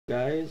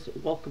guys?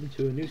 Welcome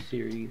to a new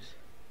series.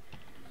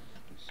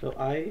 So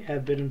I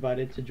have been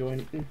invited to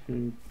join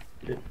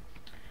I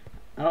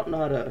don't know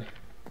how to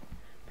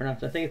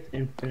pronounce it. I think it's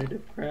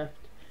Infinicraft,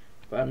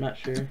 but I'm not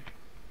sure.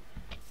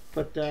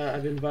 But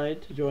I've been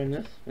invited to join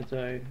this. It's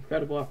an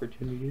incredible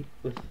opportunity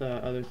with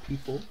other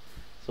people,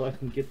 so I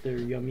can get their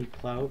yummy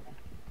clout.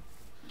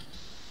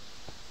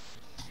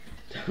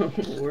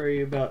 Don't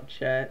worry about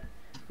chat.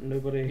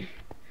 Nobody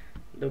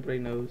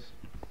knows.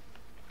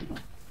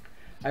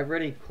 I've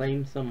already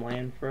claimed some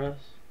land for us,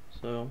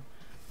 so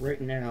right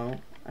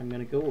now I'm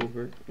gonna go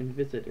over and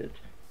visit it.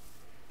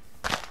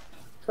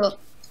 Cool.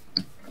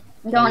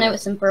 I'm going in with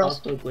some pearls.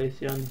 Also,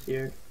 Glaceon's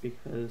here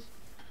because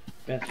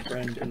best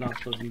friend, and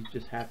also he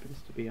just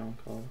happens to be on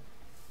call.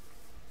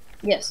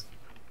 Yes.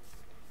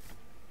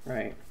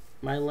 Right.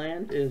 My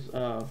land is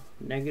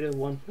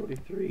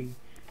 -143,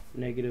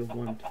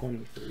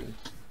 -123,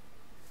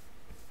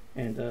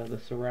 and the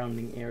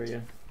surrounding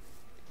area.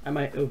 I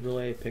might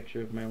overlay a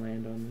picture of my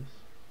land on this.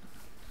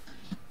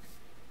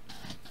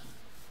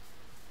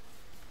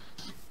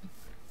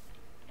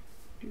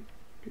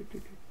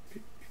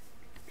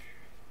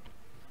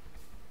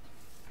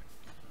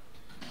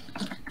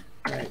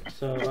 Right,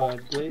 so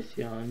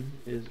Glaceon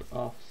is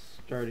off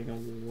starting a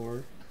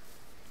war.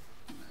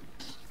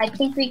 I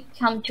think we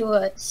come to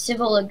a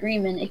civil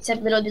agreement,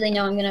 except little do they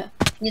know I'm gonna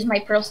use my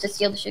pearls to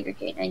steal the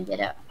sugarcane and get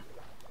out.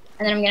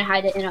 And then I'm gonna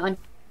hide it in a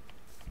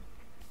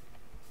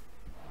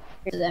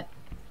that.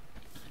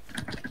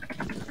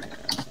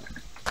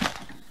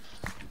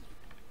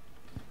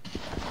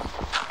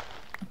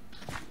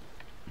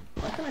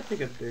 Why can't I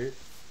pick up dirt?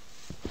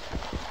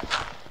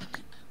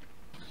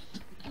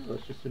 Oh,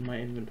 it's just in my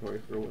inventory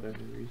for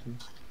whatever reason.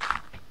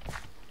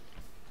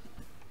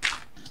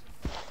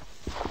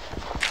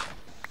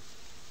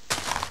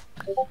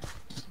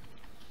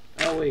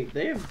 Oh wait,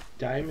 they have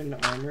diamond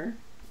armor?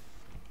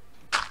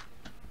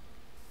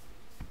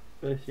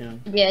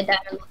 Glaceon. Yeah,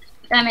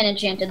 diamond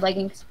enchanted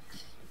leggings.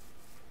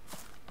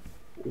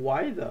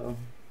 Why though?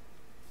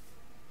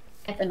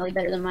 Definitely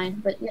better than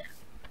mine, but yeah.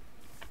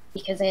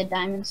 Because they had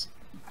diamonds.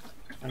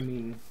 I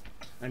mean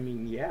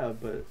yeah,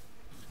 but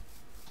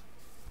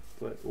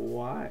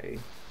why?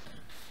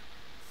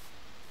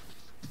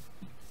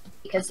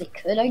 Because they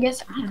could, I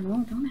guess. I don't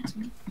know, don't ask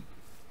me.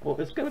 Well,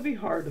 it's gonna be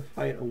hard to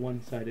fight a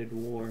one-sided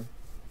war.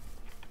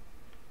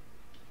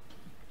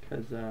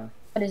 Cause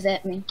What does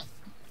that mean?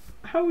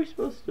 how are we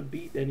supposed to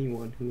beat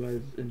anyone who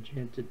has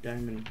enchanted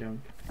diamond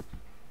junk?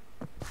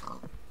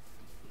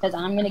 Because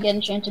I'm gonna get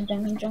enchanted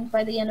diamond junk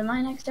by the end of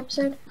my next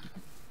episode.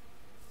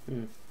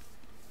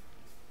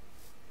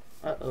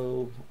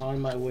 Uh-oh, on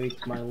my way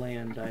to my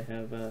land, I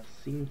have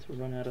seemed to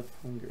run out of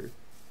hunger.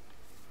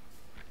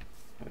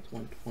 Oh, it's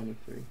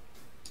 123.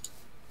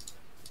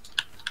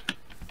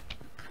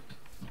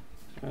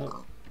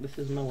 Well, this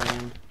is my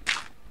land.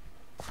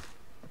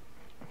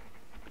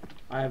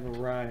 I have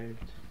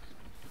arrived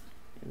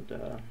in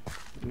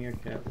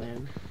Meerkat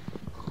land.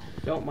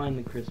 Don't mind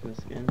the Christmas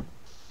skin.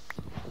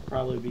 I'll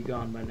probably be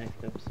gone by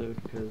next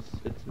episode because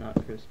it's not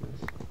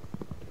Christmas.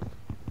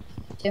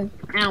 Too.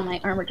 Ow, my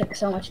armor took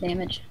so much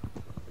damage.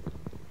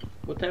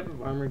 What type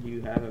of armor do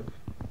you have?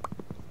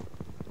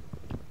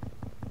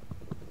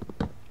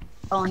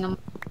 Calling them.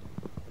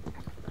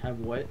 Have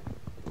what?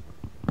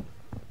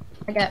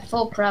 I got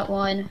full prot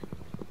 1,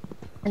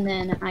 and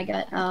then I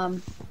got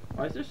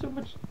Why is there so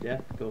much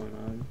death going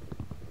on?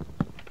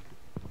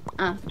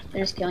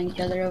 they're just killing each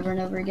other over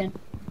and over again.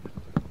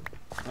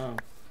 Oh.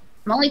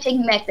 I'm only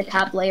taking back the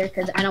top layer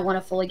because I don't want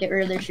to fully get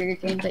rid of their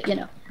sugarcane, but you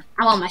know,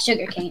 I want my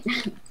sugarcane.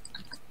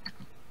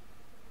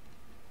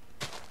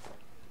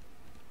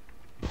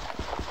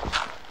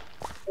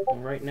 Well,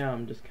 right now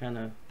I'm just kind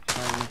of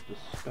trying to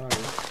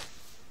starve.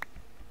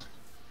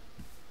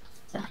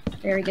 It's a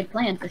very good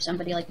plan for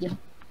somebody like you.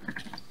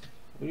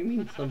 What do you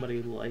mean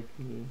somebody like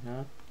me,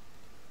 huh?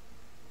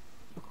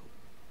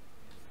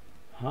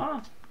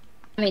 Huh?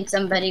 I mean,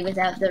 somebody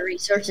without the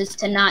resources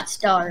to not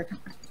starve.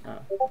 Oh,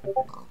 okay.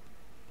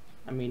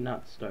 I mean,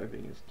 not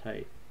starving is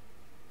tight.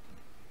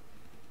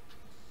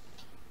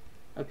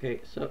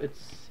 Okay, so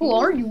it's Who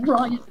are you,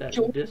 Ryan? that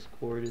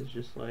Discord is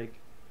just like,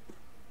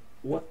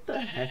 what the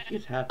heck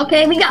is happening?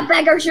 Okay, we got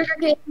back our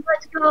sugarcane.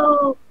 Let's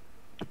go.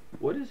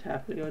 What is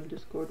happening on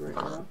Discord right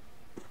now?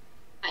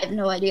 I have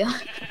no idea.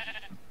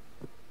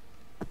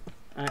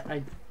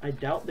 I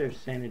doubt their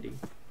sanity.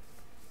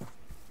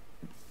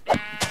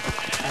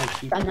 I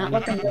keep I'm not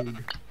looking food.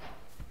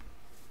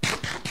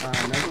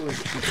 Remember when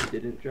people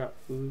didn't drop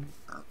food?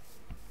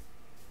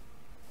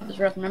 That was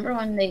rough. Remember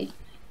when they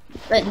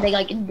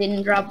like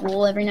didn't drop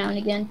wool every now and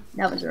again?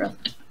 That was rough.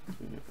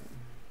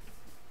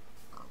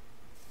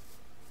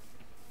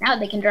 Now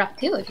they can drop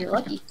 2 if you're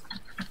lucky.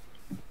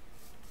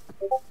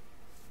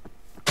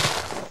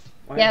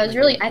 Why Yeah, it is was my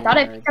really. game I so thought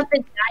I lag? picked up a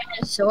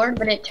diamond sword,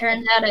 but it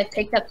turns out I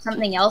picked up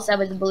something else that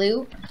was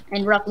blue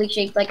and roughly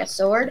shaped like a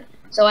sword.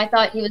 So I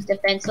thought he was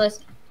defenseless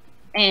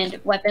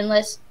and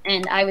weaponless,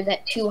 and I was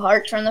at 2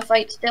 hearts from the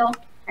fight still.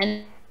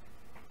 And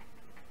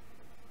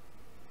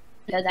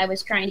because I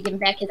was trying to give him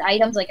back his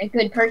items like a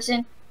good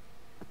person.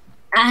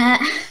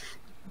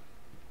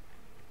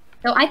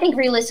 So I think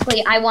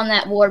realistically, I won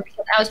that war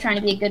because I was trying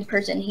to be a good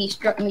person. He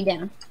struck me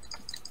down.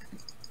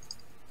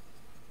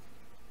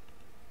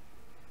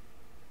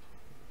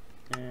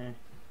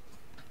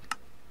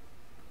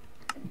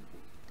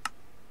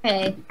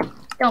 Hey,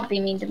 don't be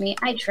mean to me.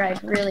 I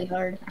tried really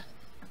hard.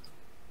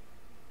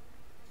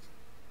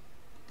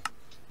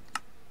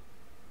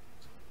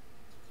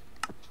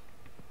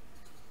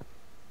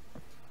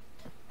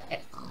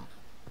 Okay.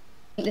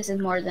 I think this is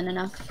more than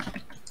enough.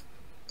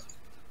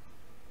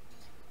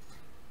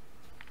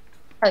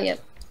 Oh, yep.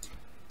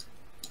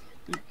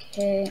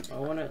 Okay. I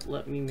want to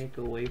let me make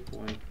a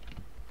waypoint.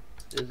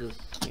 This is a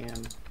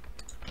scam.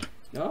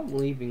 No, I'm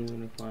leaving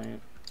Luna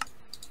Client.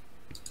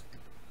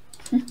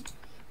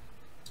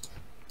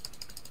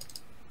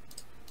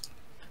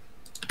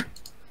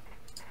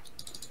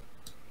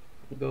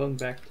 Going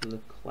back to the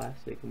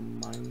classic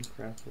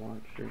Minecraft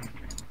launcher.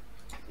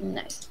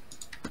 Nice.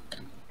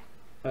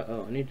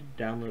 Uh-oh, I need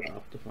to download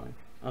Optifine.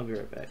 I'll be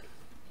right back.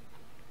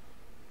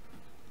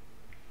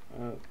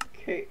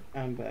 Okay,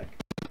 I'm back.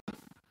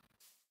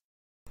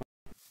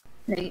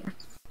 There you go.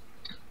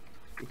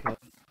 Because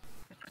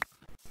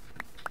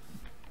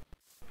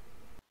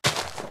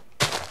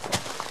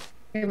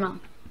Your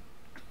mom.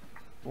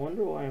 I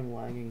wonder why I'm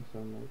lagging so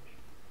much.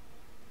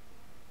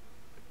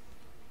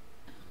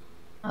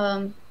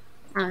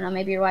 I don't know,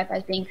 maybe your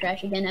Wi-Fi's being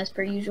trash again as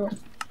per usual.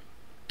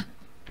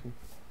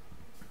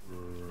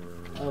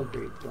 Oh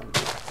great, zombie.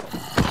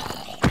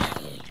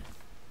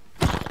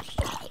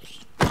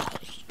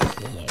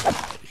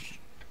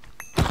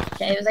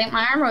 Okay, it was like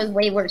my armor was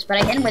way worse, but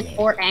I hit him with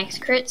 4 axe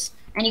crits,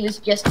 and he was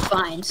just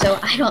fine. So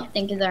I don't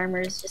think his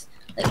armor is just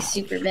like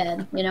super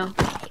bad, you know?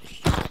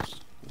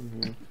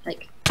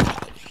 Like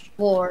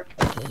 4.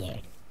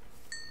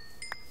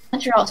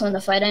 But you're also in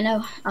the fight, I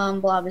know.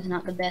 Blob is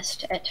not the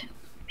best at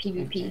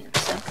PvP,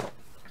 so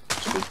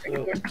should be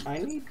pretty good. I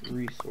need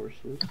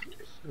resources,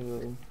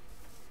 so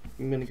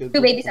I'm gonna go. 2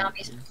 baby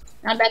zombies.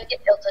 Not about to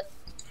get tilted.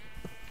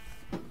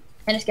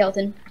 And a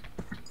skeleton.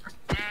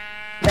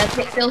 About to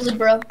get tilted,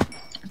 bro.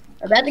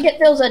 About to get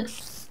tilted.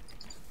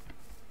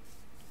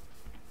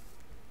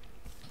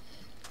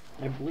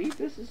 I believe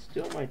this is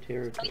still my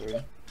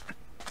territory.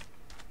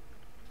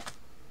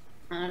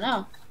 I don't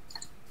know.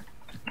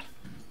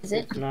 Is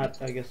it? If not,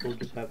 I guess we'll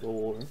just have a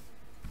war.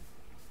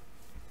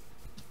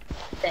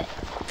 Bet.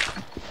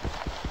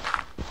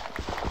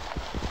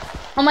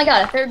 Oh my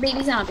god, a 3rd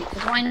baby zombie,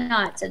 because why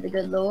not, said the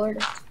good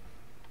lord.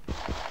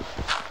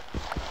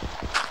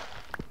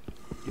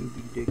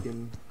 Doobie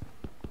diggin'.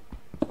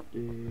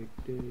 Dig,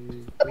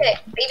 dig. Okay,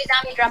 baby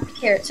zombie dropped a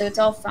carrot, so it's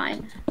all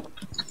fine.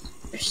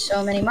 There's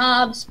so many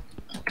mobs.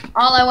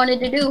 All I wanted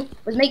to do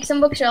was make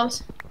some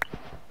bookshelves.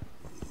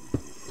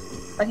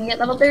 So I can get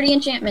level 30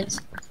 enchantments.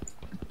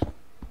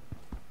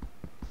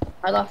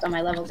 I lost all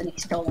my levels and he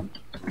stole them.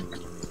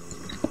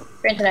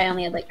 Granted, I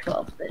only had like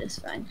 12, but it's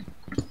fine.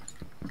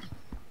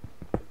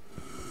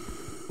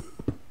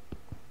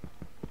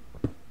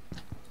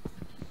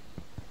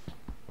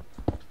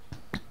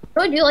 I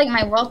would do like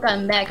my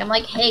welcome back. I'm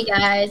like, hey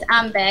guys,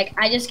 I'm back.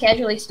 I just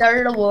casually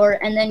started a war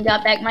and then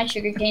got back my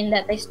sugarcane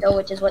that they stole,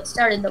 which is what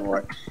started the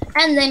war,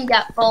 and then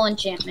got full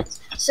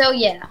enchantments. So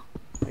yeah.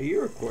 Are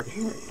you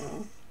recording right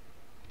now?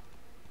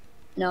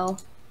 No.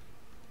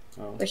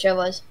 Oh. Wish I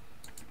was.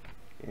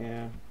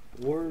 Yeah.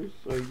 Wars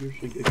are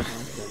usually good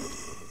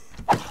content.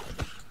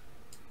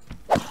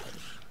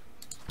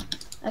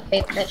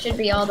 Okay, that should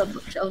be all the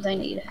bookshelves I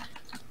need.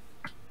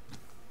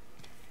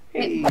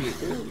 Hey,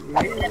 there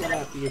may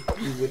not be a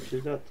few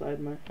witches outside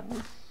my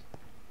house.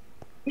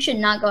 You should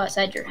not go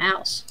outside your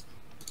house.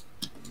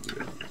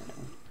 Yeah.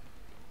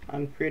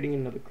 I'm creating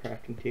another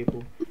crafting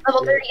table.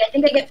 Level 30, I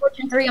think I get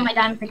Fortune 3 on my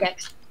diamond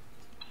pickaxe.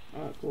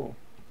 Oh, cool.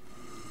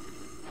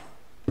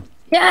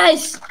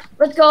 Yes!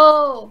 Let's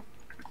go!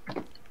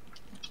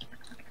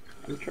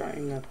 I'm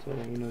trying not to,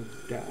 you know,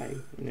 die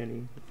in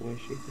any way,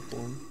 shape, or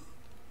form.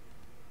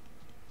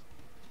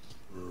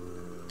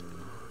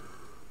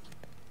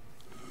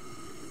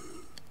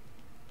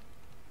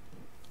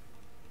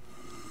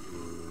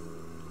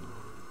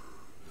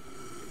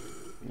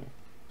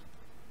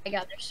 Oh my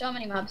god, there's so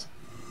many mobs.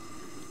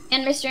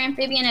 And Mr.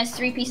 Amphibian has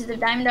 3 pieces of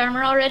diamond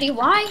armor already.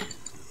 Why?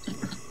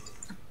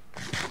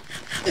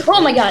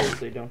 Oh my god!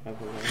 They don't have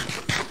a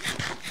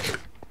way.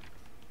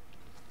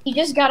 He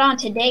just got on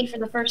today for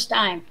the first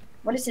time.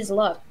 What is his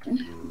luck?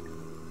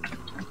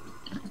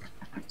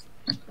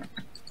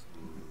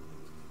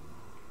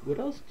 What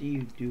else do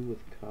you do with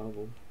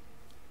cobble?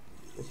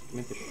 Just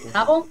make a shuffle.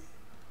 Cobble?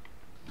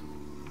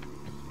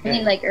 You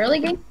mean like early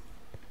game?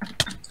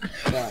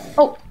 Die.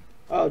 Oh!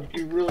 Oh,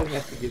 you really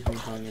have to give me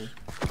hunger.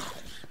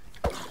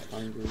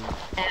 Hungry.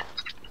 Yeah.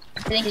 I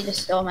think he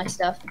just stole my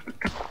stuff.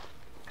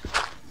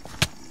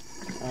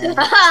 Um,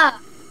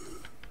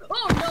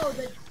 Oh no!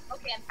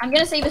 Okay, I'm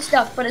gonna save his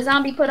stuff, but a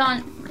zombie put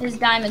on his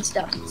diamond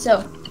stuff,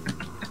 so.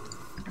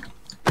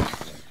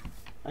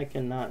 I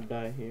cannot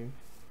die here.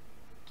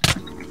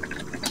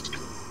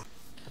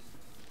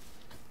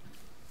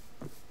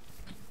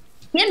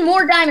 He had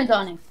more diamonds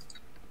on him.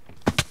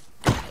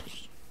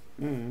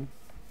 Hmm.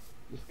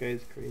 This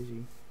guy's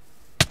crazy.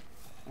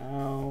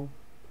 Ow.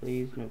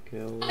 Please no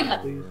kill.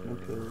 Please no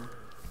kill.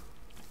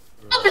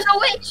 Oh, there's a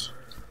witch!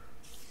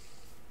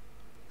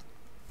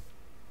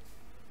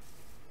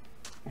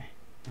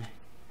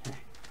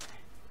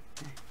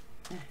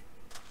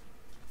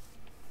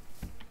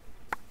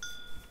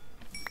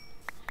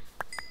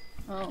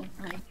 Oh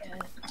my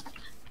god.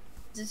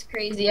 This is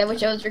crazy. I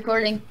wish I was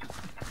recording.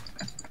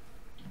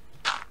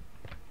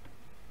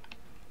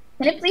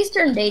 Can it please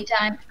turn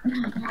daytime?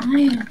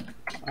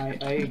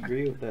 I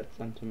agree with that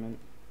sentiment.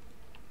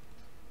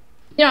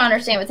 You don't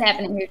understand what's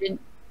happening here, dude.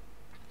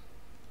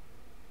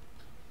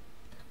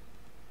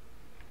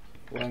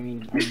 Well, I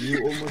mean, are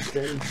you almost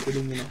dead and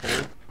sitting in a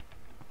hole?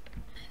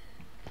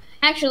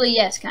 Actually,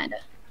 yes, kinda.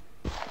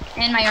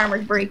 And my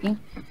armor's breaking.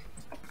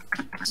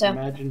 So.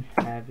 Imagine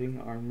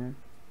having armor.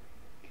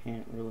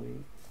 Can't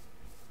relate.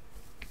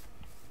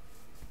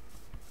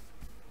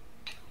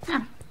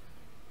 Huh.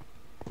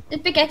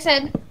 This pickaxe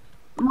had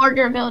more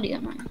durability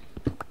than mine.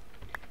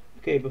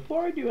 Okay,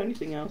 before I do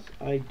anything else,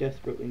 I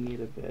desperately need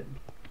a bed.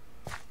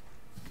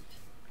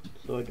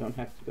 So I don't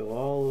have to go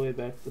all the way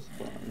back to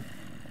spawn.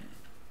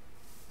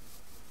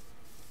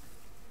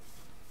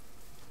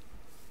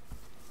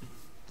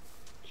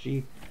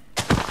 Sheep.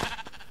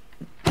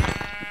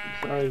 I'm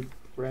sorry,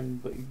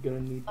 friend, but you're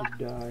gonna need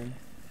to die.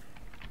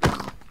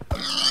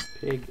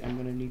 Pig, I'm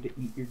gonna need to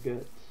eat your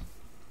guts.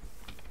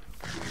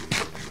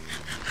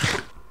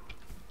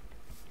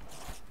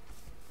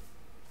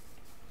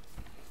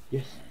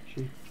 Yes,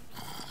 sheep.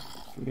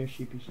 Come here,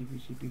 sheepy, sheepy,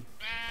 sheepy.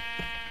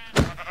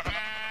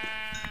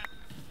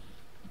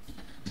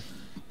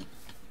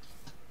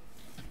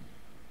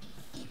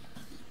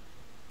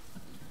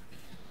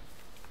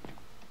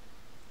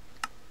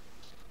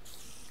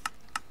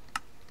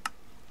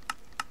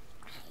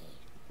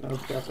 Oh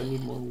crap, I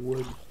need more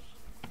wood.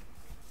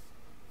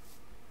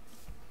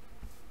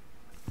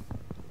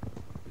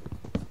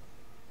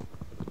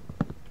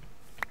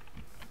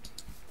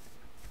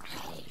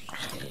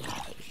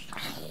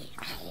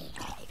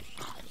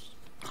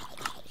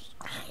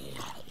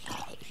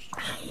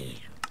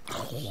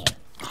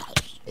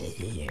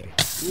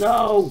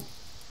 No!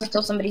 I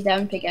stole somebody's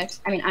diamond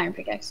pickaxe. I mean iron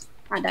pickaxe.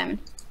 Not diamond.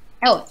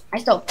 Oh, I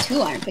stole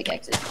 2 iron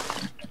pickaxes.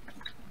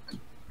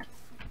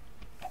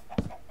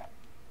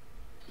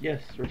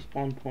 Yes,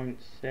 respawn point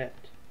set.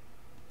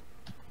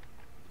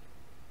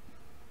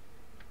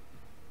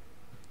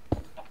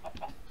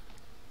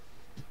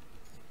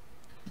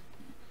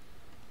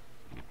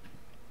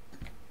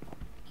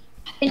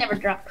 They never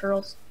drop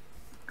pearls.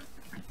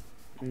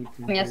 I mean,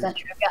 that's not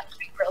true. I've got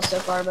 3 pearls so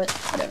far, but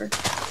whatever.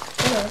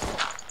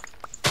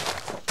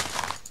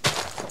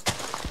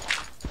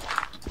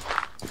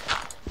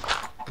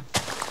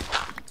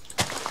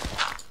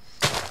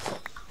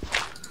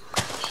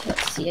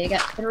 Let's see, I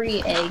got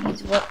 3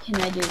 eggs. What can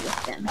I do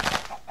with them?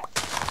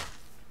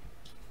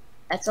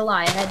 That's a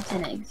lie, I had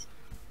 10 eggs.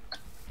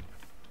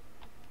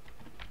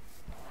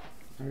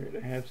 Alright,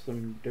 I have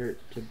some dirt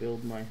to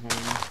build my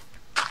home.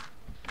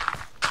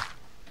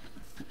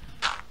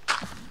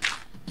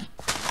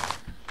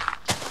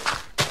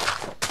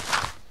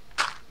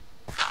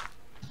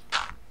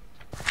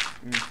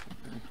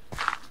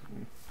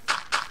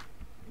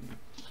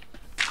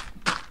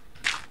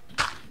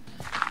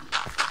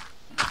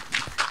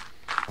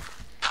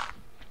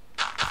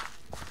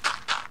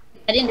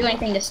 I didn't do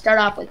anything to start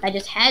off with. I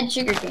just had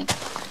sugarcane.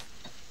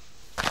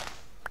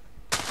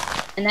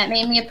 And that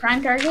made me a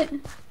prime target?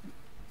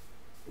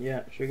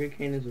 Yeah,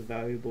 sugarcane is a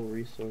valuable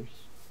resource.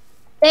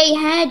 They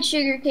had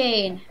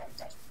sugarcane!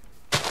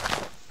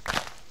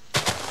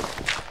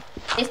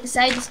 They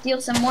decided to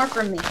steal some more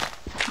from me.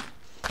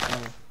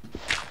 Oh.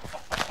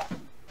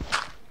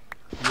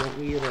 You want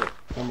me to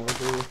come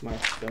over with my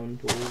stone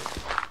tools?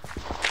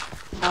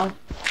 No.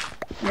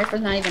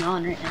 Nerfer's not even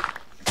on right now.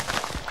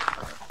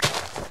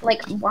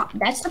 Like,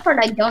 that's the part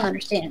I don't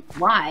understand.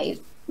 Why?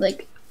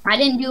 Like, I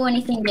didn't do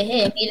anything to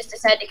him. He just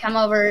decided to come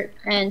over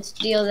and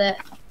steal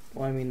that.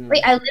 Well, I mean...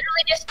 Wait, I literally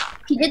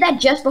he did that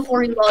just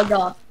before he logged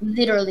off.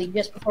 Literally,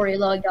 just before he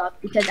logged off.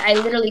 Because I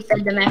literally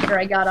fed them after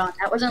I got on.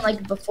 That wasn't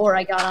like before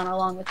I got on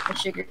along with the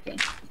sugarcane.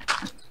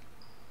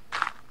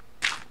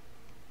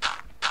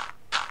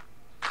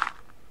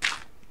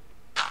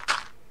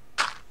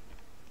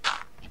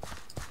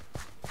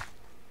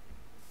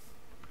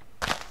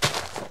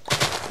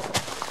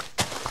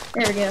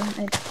 There we go.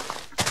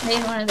 I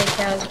made one of the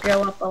cows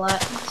grow up a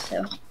lot,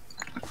 so.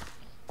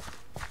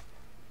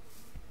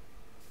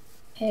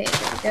 Okay,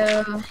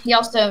 there we go. He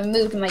also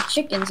moved my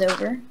chickens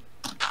over.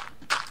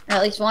 Or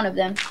at least one of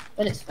them,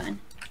 but it's fine.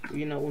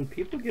 You know, when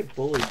people get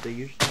bullied, they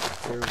usually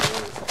prepare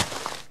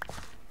war.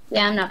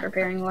 Yeah, I'm not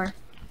preparing war.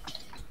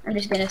 I'm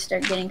just gonna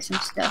start getting some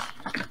stuff.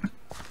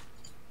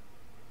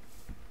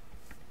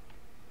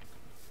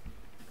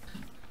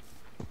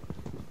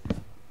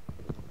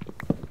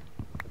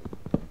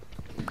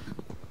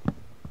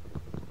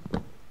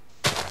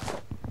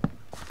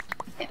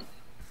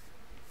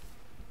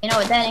 You know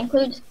what that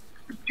includes?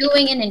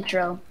 Doing an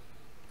intro.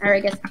 Or I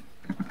guess,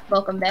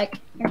 welcome back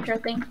intro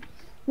thing.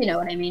 You know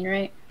what I mean,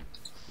 right?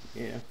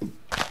 Yeah.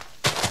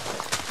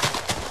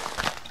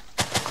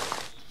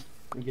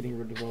 I'm getting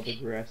rid of all the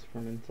grass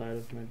from inside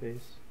of my base.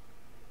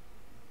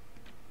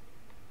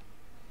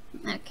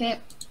 Okay.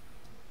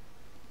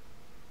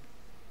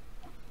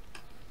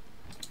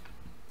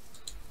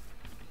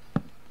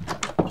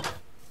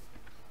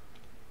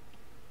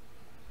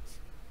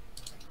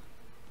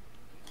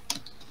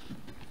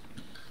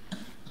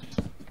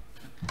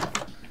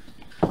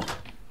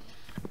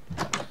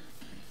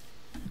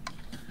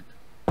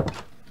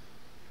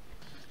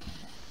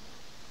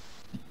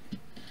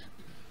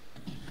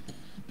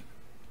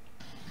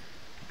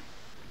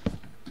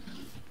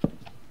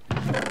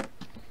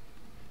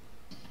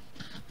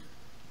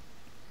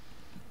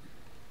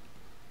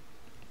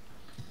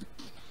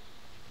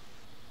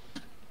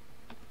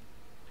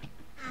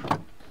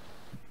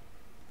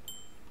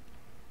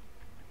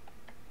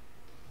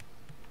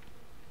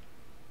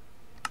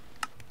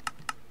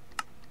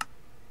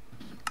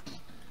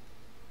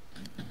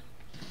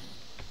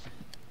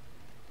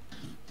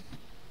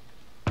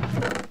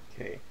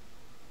 Okay.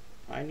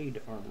 I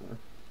need armor.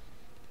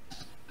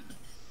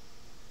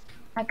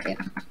 Okay.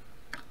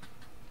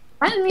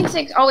 Why does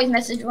music always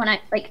message when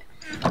I like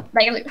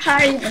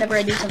hi whenever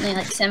I do something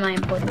like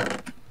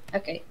semi-important?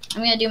 Okay,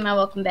 I'm gonna do my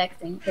welcome back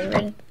thing. Okay,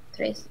 ready?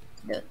 Trace,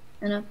 do it.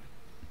 Enough.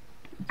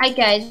 Hi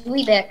guys,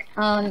 we back.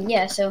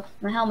 Yeah, so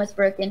my helmet's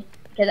broken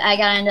because I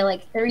got into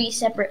like 3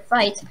 separate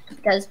fights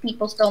because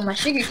people stole my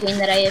sugarcane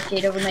that I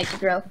AFK'd overnight to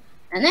grow,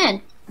 and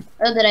then,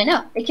 little did I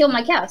know, they killed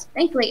my cows.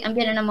 Thankfully, I'm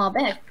getting them all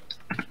back.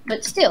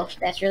 But still,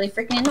 that's really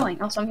freaking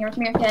annoying. Also, I'm here with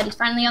Meerkat. He's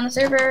finally on the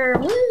server.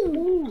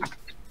 Woo!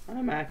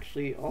 I'm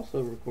actually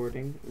also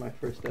recording my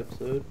first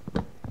episode.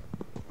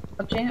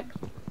 Okay.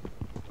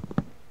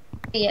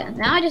 Yeah,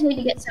 now I just need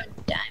to get some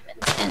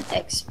diamonds and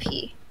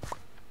XP.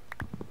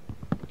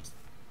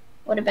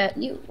 What about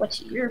you?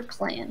 What's your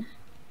plan?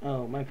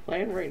 Oh, my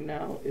plan right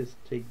now is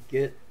to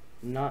get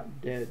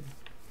not dead,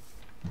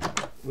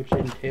 which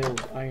entails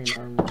iron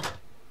armor.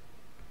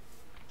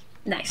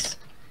 Nice.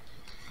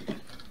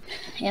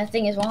 Yeah, the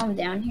thing is, while I'm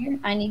down here,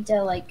 I need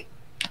to, like...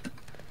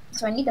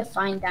 So I need to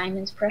find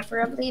diamonds,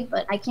 preferably,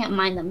 but I can't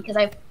mine them, because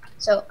I've...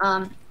 So,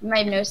 you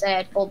might have noticed I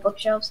had full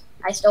bookshelves.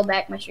 I stole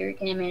back my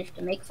sugarcane and managed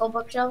to make full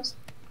bookshelves.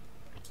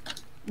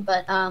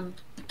 But,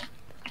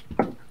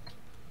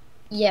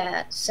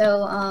 yeah,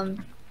 so,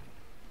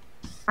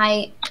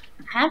 I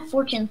have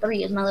Fortune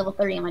 3 as my level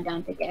 30 on my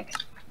diamond pickaxe.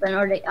 But in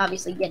order to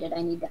obviously get it,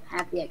 I need to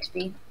have the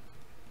XP.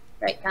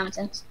 Right, common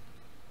sense.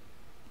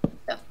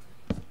 So,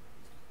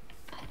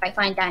 if I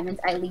find diamonds,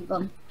 I leave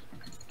them.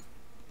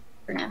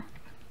 For now.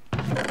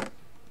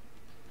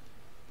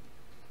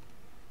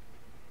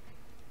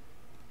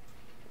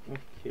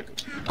 Okay.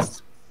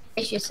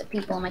 It's just that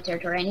people in my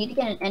territory. I need to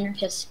get an ender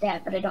chest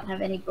stat, but I don't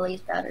have any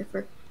blaze powder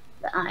for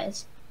the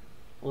eyes.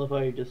 Well, if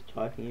I were just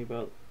talking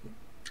about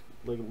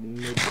like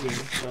mid-game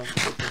stuff,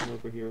 because I'm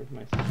over here with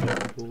my stone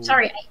tools.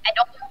 Sorry, I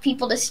don't want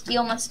people to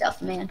steal my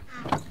stuff, man.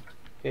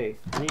 Okay,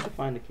 I need to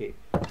find a cave.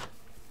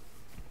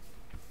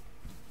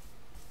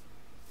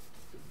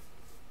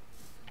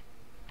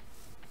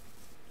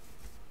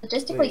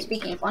 Statistically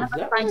speaking, if one of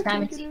us finds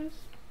diamonds, is?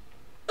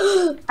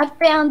 I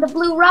found the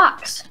blue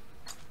rocks.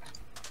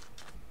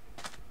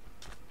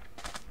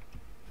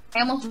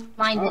 I almost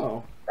mined it,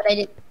 but I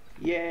didn't.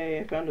 Yay!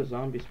 I found a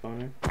zombie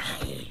spawner.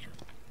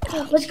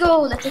 Let's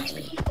go. That's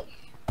XP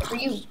for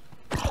you,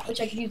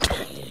 which I could use.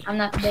 I'm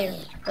not there,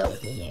 so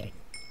I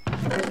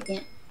really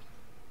can't.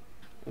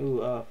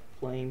 Ooh,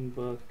 flame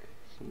book,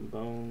 some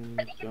bones,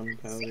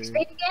 gunpowder.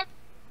 Again?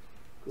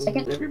 Cool.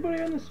 Does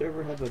everybody on the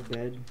server have a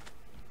bed?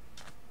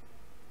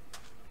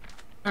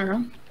 I don't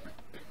know.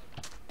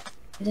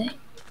 Is it?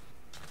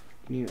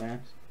 Can you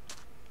ask?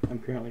 I'm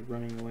currently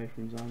running away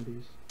from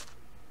zombies.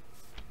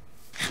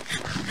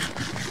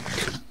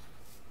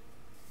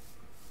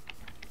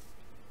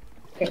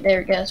 Okay, there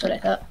we go. That's what I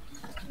thought.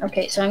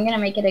 Okay, so I'm gonna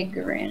make it a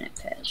granite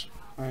patch.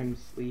 I'm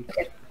sleepy.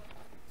 Okay.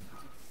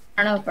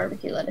 I don't know if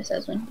barbecue lettuce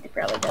has one. It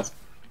probably does.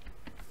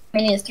 I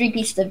mean, it has 3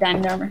 pieces of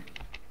diamond armor.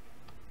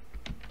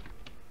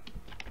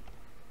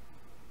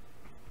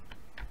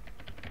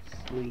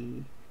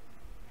 Sleep.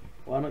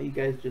 Why don't you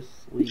guys just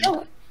sleep?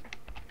 No.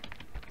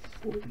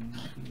 Sleep.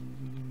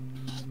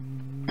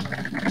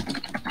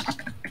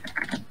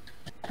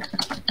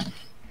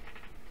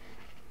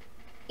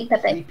 Sleep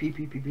Pepe.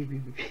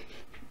 Sleep.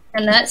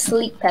 And not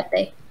Sleep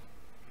Pepe.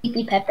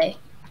 Sleepy Pepe.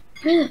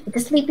 It's a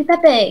Sleepy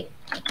Pepe.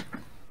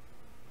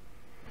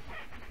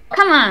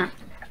 Come on.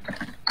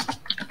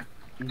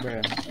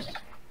 Bruh.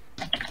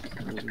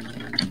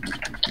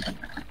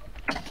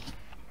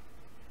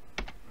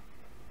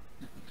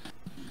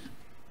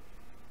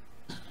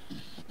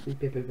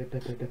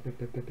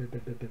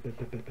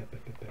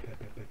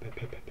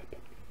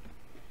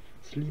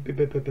 Sleep.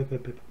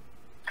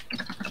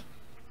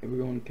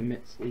 Everyone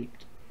commit sleep.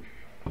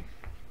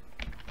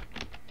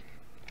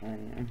 I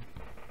am.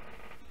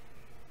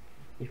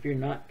 If you're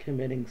not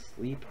committing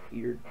sleep,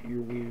 you're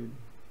weird.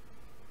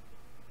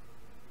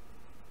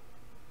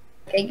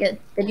 Okay, good.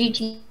 The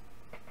GT.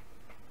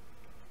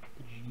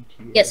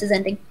 GTA. Yes, is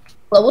ending.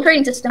 Global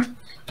trading system.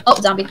 Oh,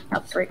 zombie. Oh,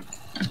 freak.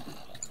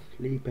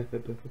 Sleep.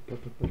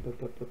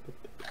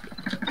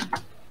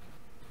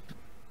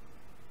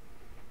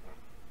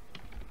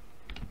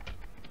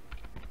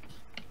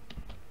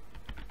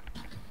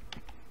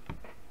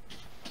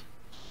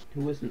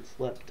 Who hasn't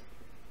slept?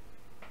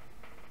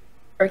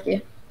 Frick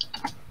you.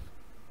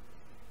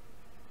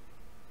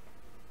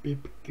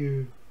 Beep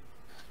good.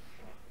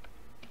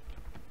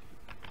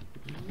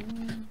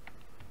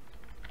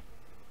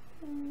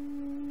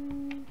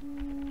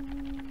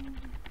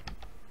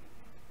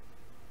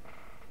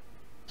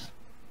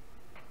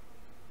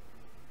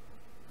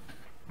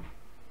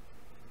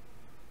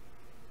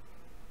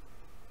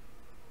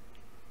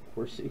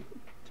 Horsey.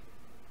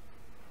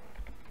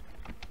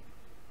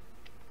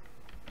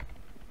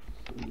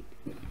 Sleep.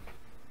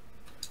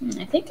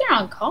 I think they're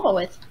on call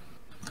with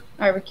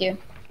barbecue.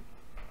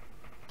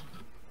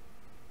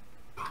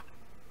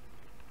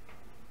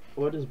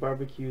 What is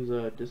barbecue's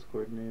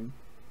Discord name?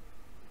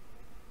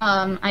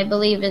 I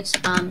believe it's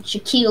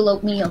Shaquille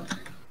O'Neal.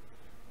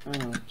 Oh.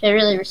 Which I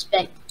really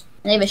respect.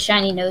 And they have a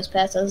shiny nose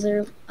pass as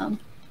their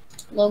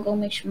logo,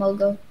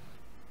 McSchmogo.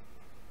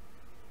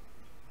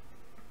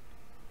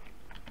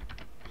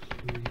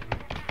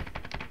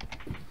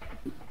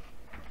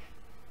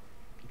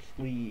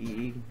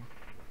 Sleep.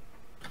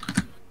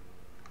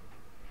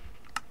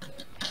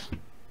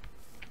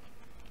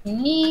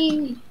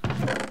 Your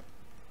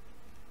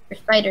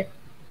spider.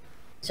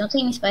 Don't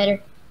take me,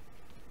 spider.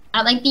 I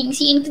don't like being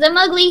seen because I'm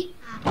ugly.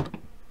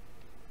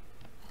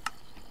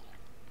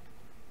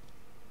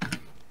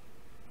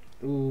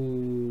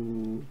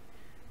 Ooh.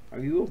 Are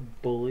you a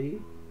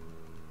bully?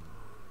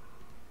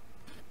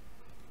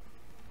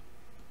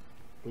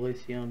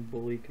 Glaceon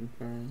bully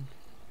confirmed.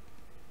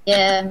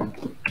 Yeah.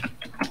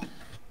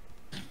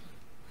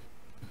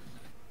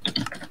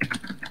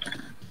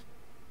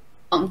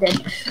 I'm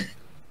dead.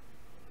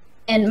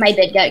 And my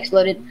bed got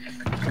exploded.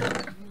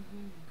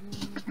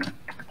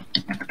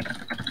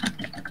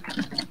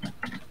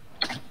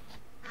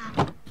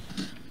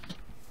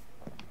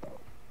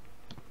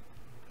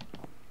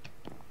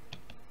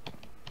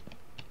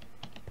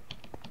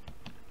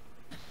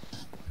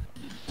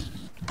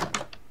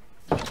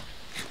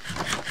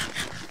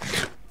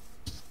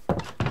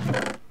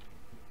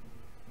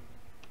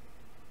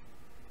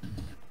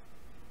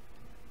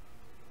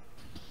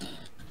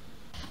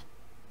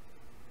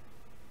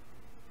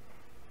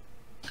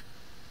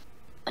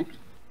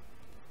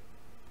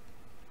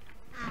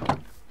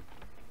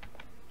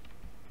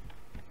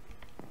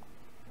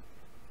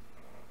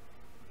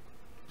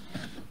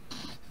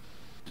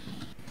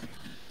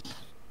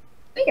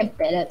 Make a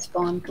bed at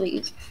spawn,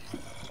 please.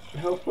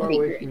 How far Be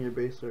away great. from your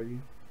base are you?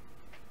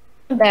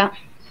 About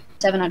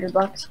 700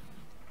 bucks.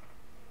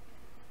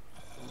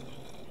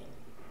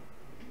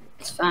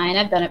 It's fine.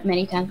 I've done it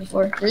many times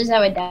before. This is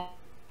how I die.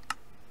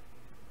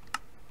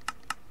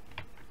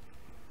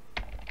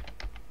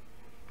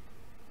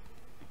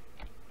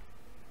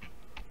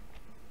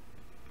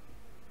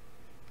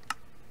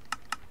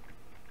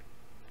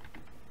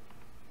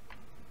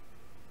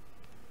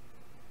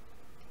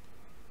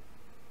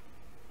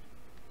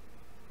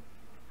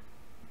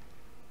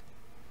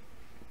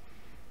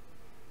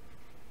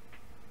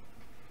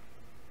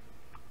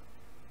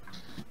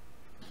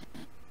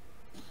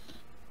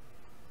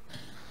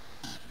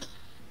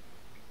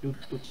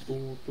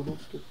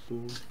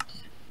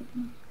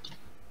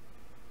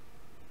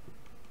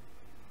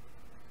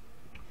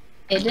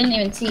 I didn't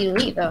even see you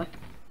leave, though.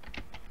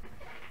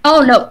 Oh,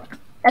 no.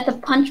 That's a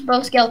punch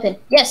bow skeleton.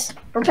 Yes.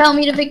 Propel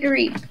me to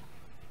victory.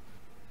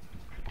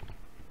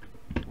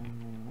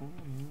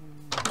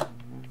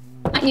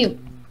 Not you. You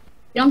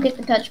don't get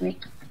to touch me.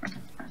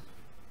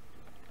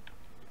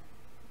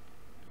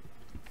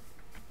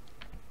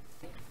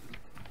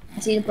 I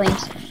see the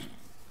planes.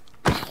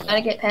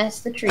 Gotta get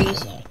past the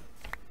trees.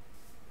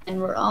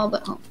 And we're all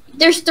but home.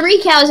 There's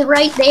 3 cows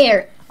right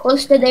there.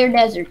 Close to their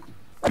desert.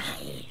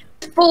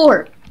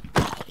 4.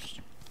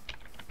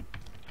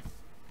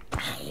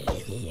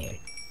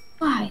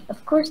 Why?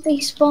 Of course they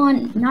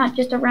spawn not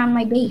just around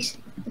my base.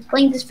 This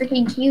plane is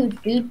freaking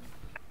huge, dude.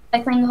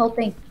 I claim the whole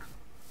thing.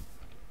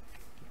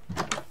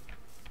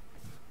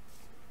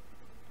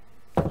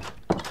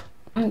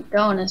 I'm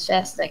going as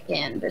fast as I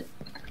can, but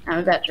I'm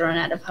about to run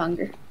out of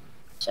hunger.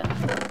 So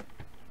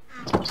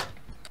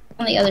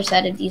on the other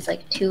side of these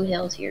like 2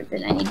 hills here,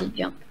 but I need to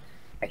jump.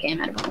 Okay,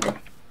 I'm out of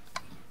hunger.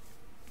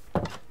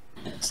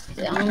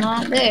 Still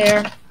not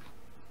there.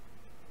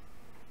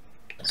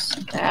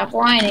 Stop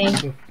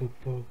whining.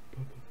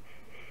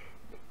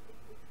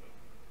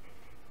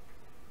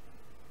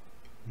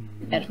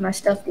 That's my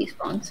stuff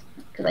despawns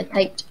because I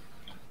typed.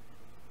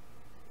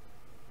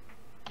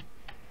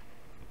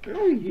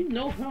 Oh, you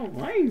know how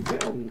I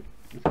go.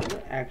 It's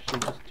gonna actually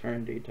just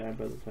turn daytime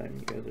by the time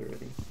you guys are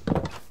ready.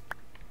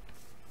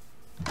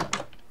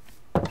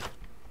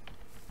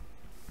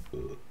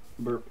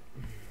 Burp.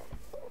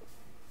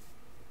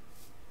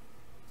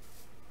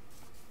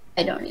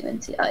 I don't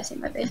even see. Oh, I see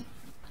my base.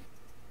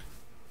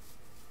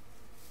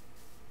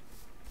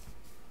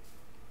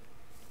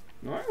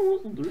 No, I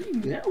wasn't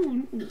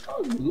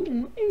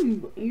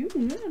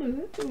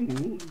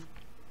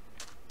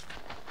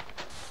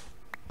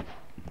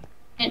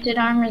Enchanted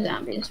armor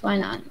zombies, why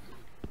not?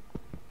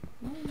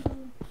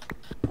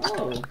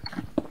 Oh,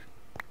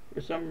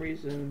 for some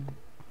reason,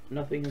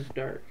 nothing is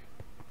dark.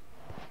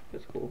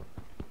 That's cool.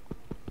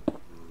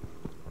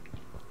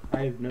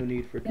 I have no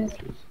need for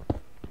torches.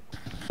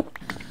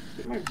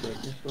 Get my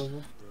brightness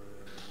level.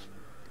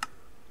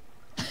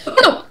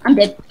 I'm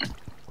dead.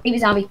 Baby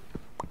zombie.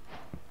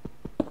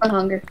 1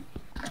 hunger.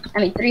 I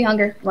mean 3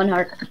 hunger, 1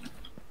 heart.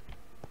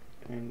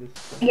 And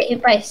this I get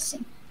hit by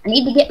I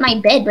need to get my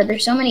bed, but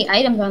there's so many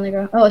items on the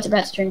ground. Oh, it's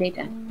about to turn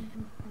daytime.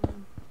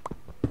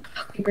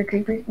 Creeper,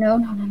 creeper. No,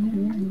 no, no, no,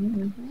 no, no,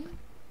 no.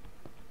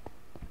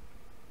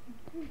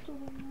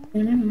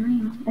 No, no,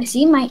 no. I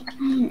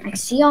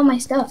see all my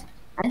stuff.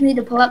 I just need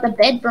to pull out the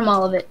bed from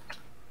all of it.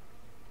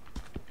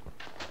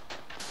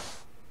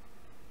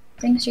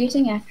 Thing's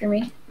chasing after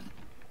me.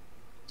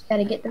 Just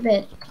gotta get the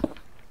bed.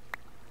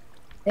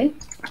 Okay.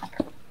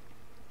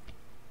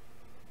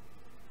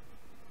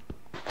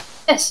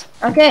 Yes,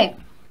 okay.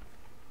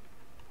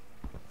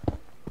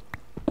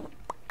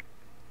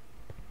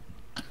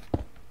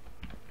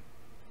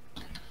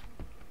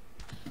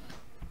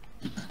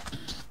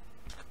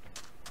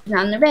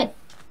 Not in the bed.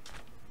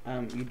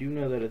 You do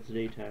know that it's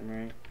daytime,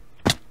 right?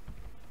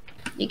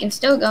 You can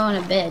still go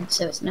in a bed,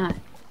 so it's not.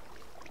 Okay,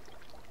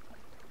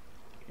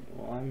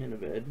 well, I'm in a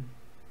bed.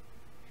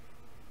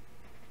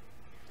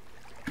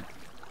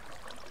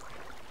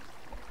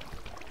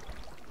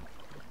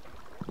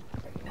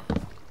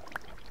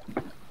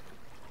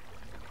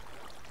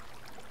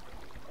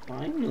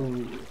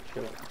 Finally,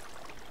 shut up.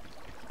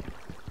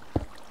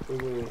 A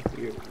little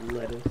here,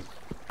 lettuce.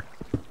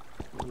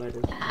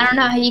 I don't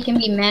know how you can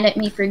be mad at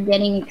me for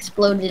getting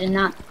exploded and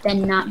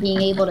then not being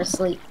able to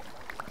sleep.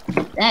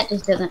 That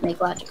just doesn't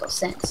make logical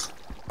sense.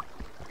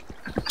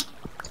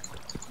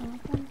 I'm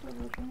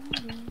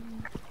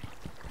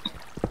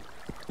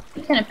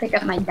gonna pick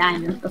up my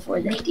diamonds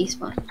before they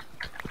despawn.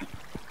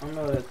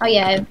 Oh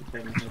yeah,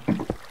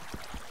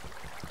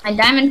 my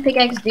diamond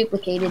pickaxe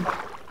duplicated.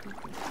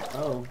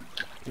 Oh,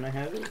 can I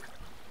have it?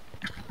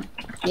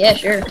 Yeah,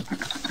 sure.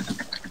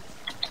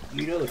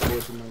 You know the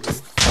course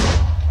numbers.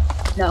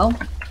 No.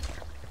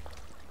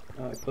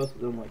 I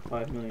posted them like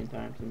 5 million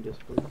times in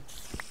Discord.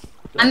 So,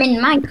 I'm in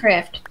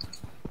Minecraft.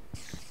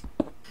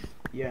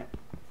 yeah,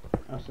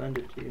 I'll send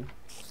it to you.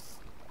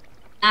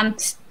 I'm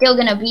still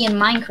gonna be in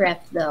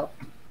Minecraft though.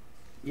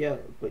 Yeah,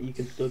 but you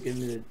can still get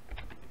me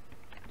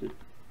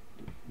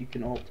you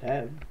can alt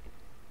tab.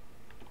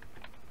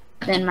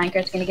 Then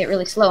Minecraft's gonna get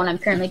really slow, and I'm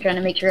currently trying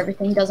to make sure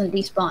everything doesn't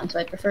despawn, so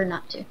I prefer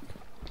not to.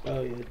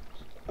 Oh yeah.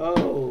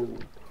 Oh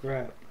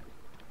crap.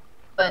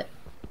 But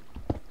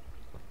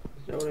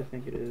Is that what I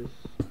think it is?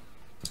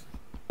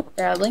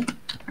 probably.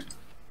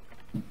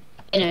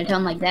 In a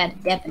tone like that,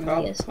 it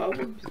definitely is.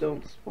 Cobwebs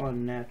don't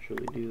spawn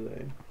naturally, do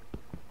they?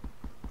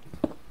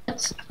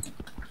 That's,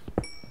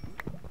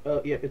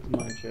 Oh yeah, it's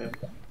mine shaft.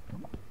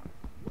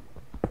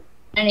 I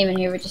didn't even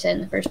hear what you said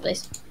in the first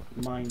place.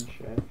 Mine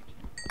shaft.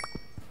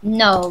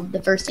 No,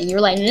 the first thing you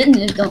were like,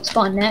 don't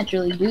spawn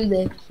naturally, do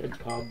they? I said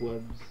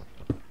cobwebs.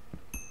 I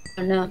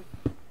don't know.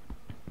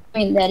 I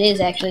mean, that is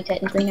actually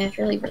technically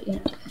naturally, but you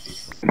know.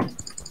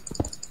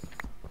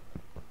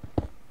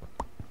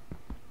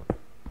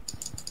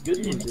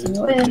 Good news is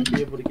I should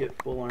be able to get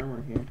full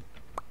armor here.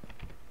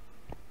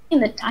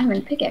 And the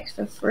diamond pickaxe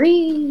for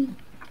free.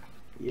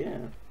 Yeah.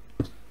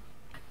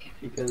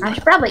 Because I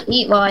should probably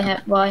eat while I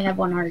have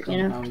 1 heart, you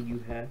know. somehow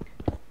you hack.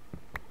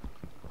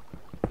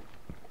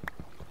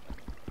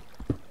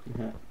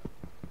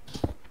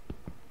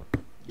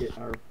 Get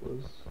our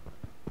plus.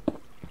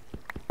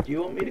 Do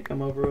you want me to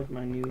come over with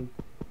my new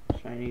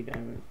shiny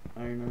diamond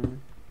iron armor?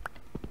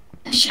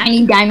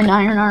 Shiny diamond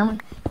iron armor.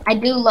 I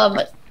do love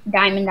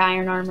diamond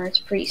iron armor. It's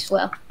pretty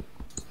swell.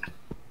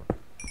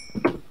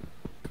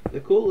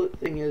 The cool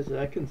thing is that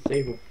I can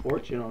save a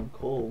fortune on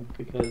coal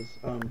because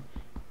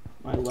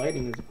my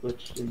lighting is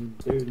glitched and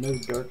there's no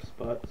dark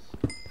spots,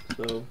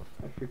 so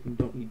I freaking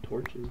don't need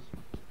torches.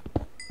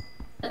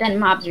 But then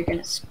mobs are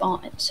gonna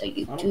spawn, so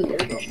you I do don't care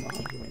that. about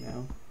mobs right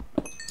now.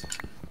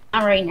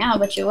 Not right now,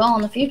 but you will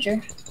in the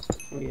future.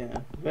 Oh yeah,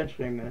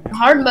 eventually I'm gonna have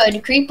Hard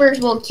mode, creepers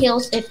will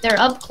kill, if they're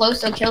up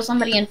close, they'll kill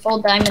somebody in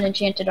full diamond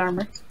enchanted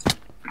armor.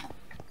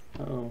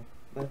 Oh,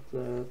 that's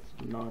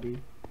naughty.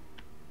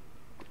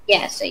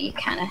 Yeah, so you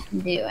kinda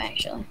do,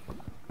 actually.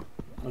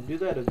 I'll do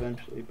that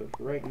eventually, but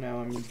for right now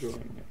I'm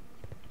enjoying it.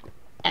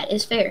 That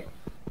is fair.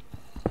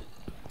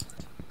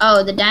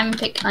 Oh, the diamond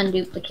pick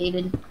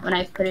unduplicated when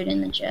I put it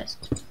in the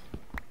chest.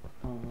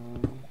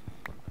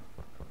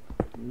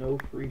 No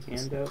free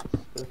handouts?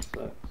 That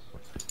sucks.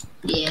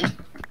 Yeah.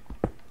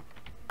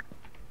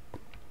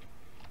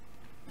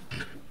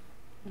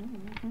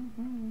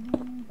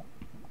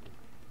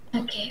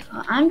 Okay,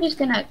 well, I'm just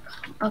gonna...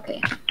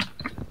 Okay.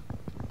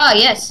 Oh,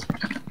 yes.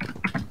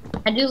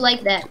 I do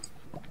like that.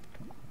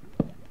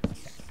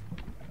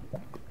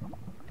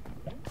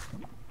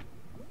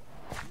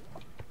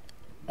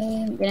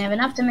 I'm gonna have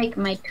enough to make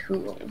my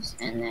tools,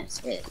 and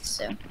that's it,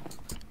 so.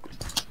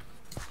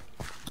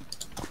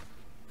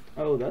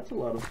 Oh, that's a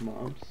lot of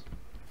mobs.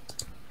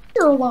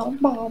 There are a lot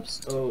of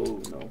mobs.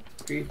 Oh no.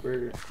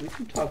 Creeper. We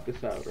can talk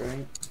this out,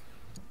 right?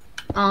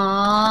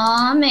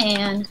 Aw,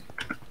 man.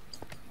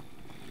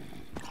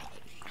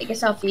 I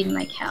guess I'll feed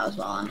my cows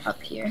while I'm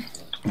up here.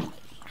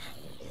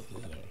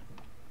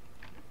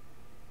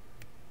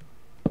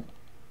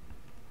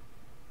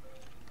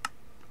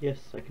 Yes,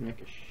 I can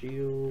make a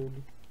shield.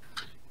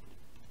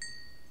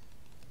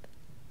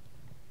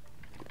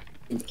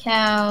 Feed the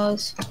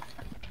cows.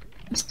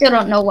 I still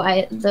don't know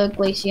why the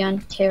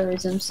Glacian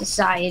Terrorism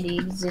Society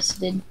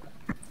existed.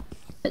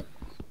 But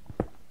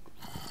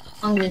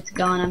as long as it's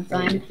gone, I'm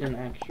fine. It's an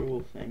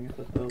actual thing. I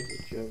thought that was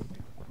a joke.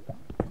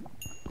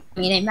 I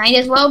mean, it might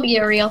as well be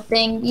a real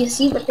thing. You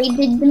see what they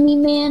did to me,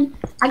 man?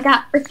 I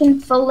got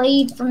freaking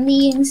filleted from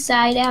the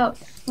inside out,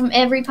 from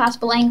every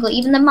possible angle.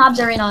 Even the mobs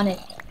are in on it.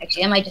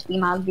 Actually, I might just be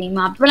mobs being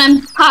mobs, but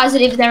I'm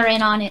positive they're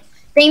in on it.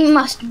 They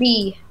must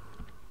be.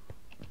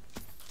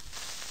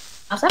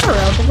 I also have a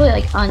relatively,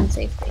 like,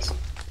 unsafe place.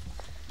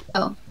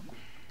 Oh.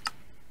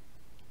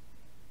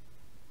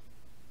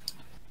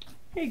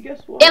 Hey,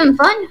 guess what? Having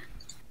fun?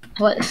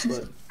 What?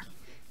 But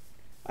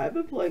I've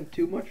been playing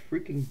too much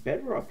freaking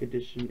Bedrock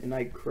Edition, and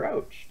I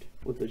crouched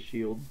with a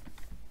shield.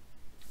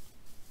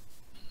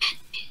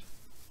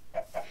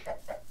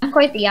 I'm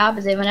quite the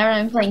opposite. Whenever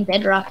I'm playing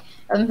Bedrock,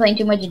 I've been playing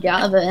too much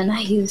Java, and I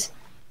use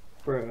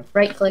Bruh.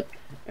 right click.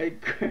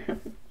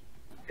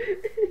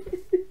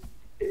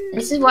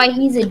 This is why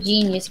he's a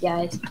genius,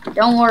 guys.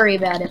 Don't worry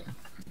about it.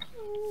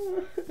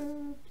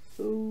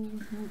 So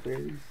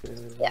very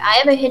sad. Yeah, I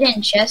have a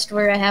hidden chest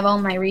where I have all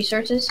my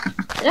resources.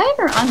 Did I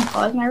ever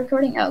unpause my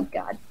recording? Oh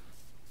god.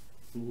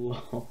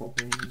 Lol.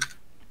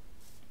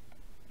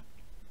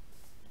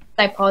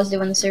 I paused it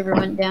when the server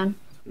went down.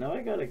 Now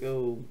I gotta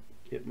go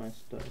get my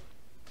stuff.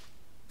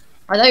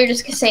 I thought you were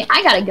just gonna say,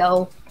 I gotta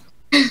go.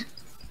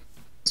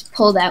 Just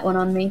pull that one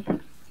on me.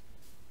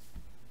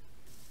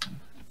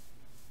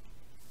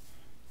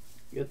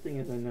 Good thing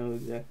is I know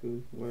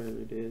exactly where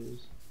it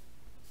is.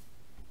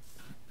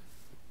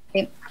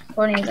 Okay,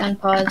 recording is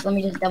unpaused. Let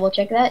me just double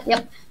check that.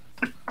 Yep.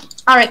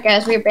 Alright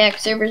guys, we're back.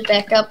 Server's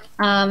back up.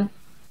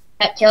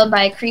 Got killed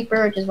by a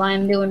creeper, which is why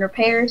I'm doing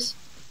repairs.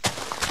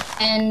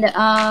 And,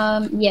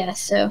 yeah,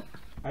 so.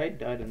 I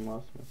died and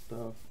lost my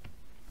stuff.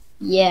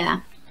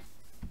 Yeah.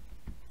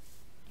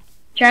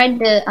 Tried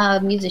to,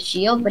 use a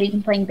shield, but he's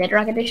been playing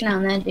Bedrock Edition.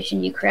 On that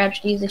edition, you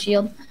crouch to use a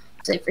shield.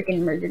 So he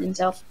freaking murdered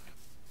himself.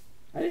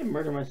 I didn't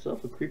murder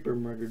myself, a creeper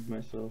murdered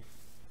myself.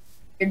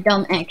 Your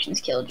dumb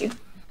actions killed you.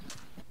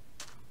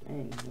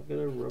 Dang, I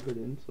gotta rub it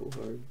in so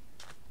hard.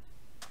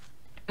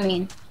 I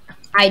mean,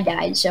 I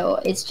died, so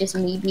it's just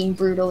me being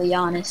brutally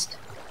honest.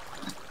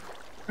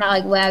 Not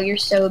like, wow, you're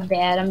so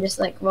bad. I'm just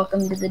like,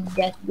 welcome to the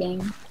death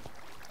game.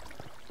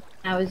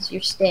 How was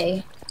your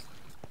stay?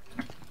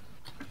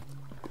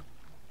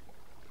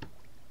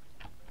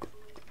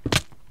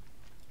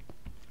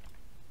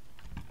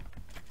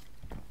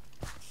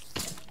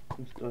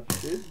 Some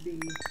stuff should be.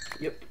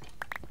 Yep.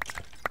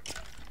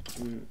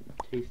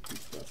 Tasty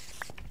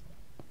stuff.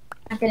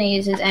 I'm not gonna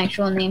use his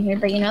actual name here,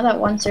 but you know that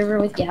one server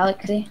with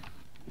Galaxy?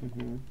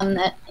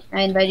 That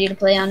I invited you to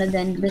play on, and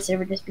then the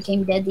server just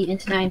became dead the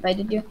instant I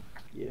invited you?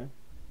 Yeah.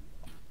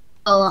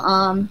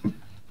 Well,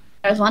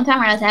 there was one time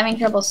where I was having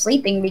trouble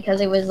sleeping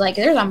because it was like,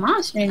 there's a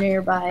monster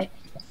nearby.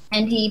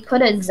 And he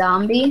put a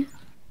zombie,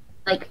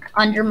 like,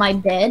 under my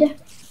bed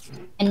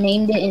and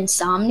named it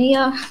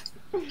Insomnia.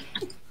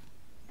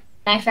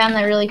 I found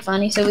that really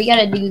funny, so we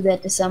gotta do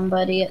that to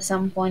somebody at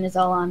some point is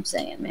all I'm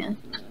saying, man.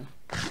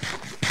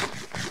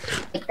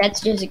 Like,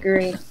 that's just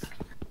great.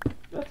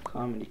 That's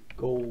comedy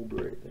gold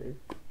right there.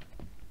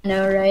 I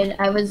know, right?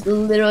 I was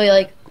literally,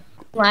 like,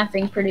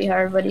 laughing pretty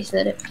hard when he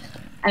said it.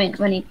 I mean,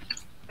 when he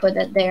put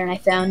that there and I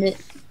found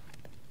it.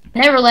 I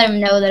never let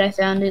him know that I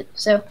found it,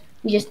 so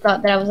he just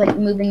thought that I was, like,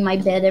 moving my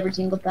bed every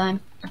single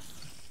time.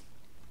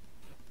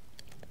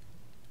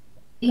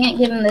 You can't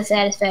give him the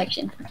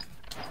satisfaction.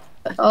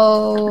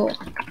 Oh,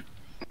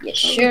 you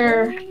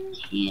sure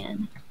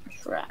can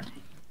try.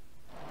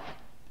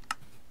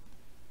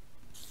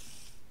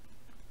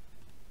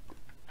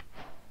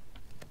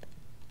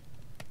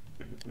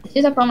 As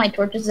soon as I put my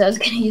torches, I was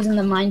gonna use in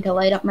the mine to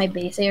light up my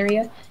base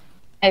area.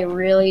 I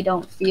really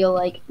don't feel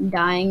like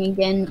dying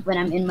again when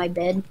I'm in my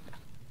bed.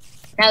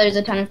 Now there's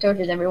a ton of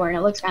torches everywhere, and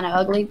it looks kind of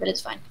ugly, but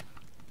it's fine.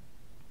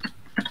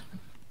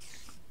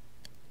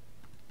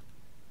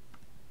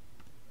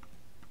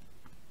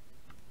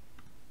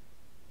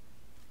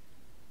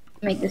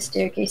 Make this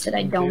staircase that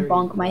I don't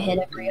bonk my head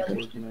every other.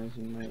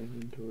 Organizing my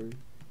inventory.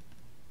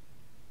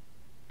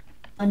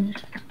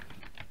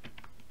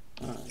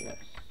 Ah, yes.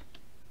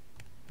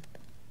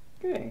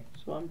 Okay,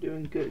 so I'm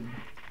doing good.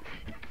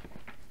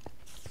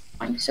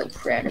 I'm so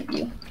proud of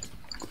you.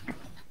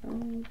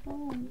 Oh,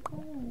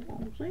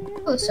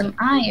 Oh, some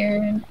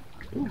iron.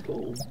 ooh,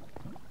 gold.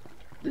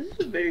 This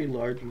is a very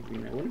large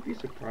ravine. I wouldn't be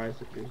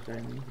surprised if there's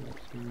diamonds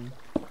next to me.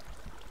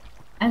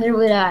 Neither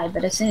would I,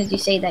 but as soon as you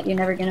say that, you're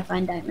never gonna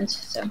find diamonds,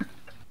 so.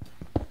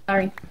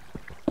 Sorry.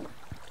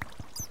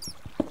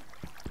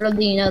 Little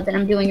do you know that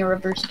I'm doing a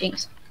reverse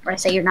jinx, where I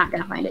say you're not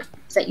gonna find it,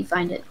 it's that you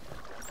find it.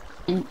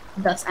 And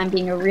thus, I'm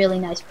being a really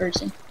nice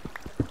person.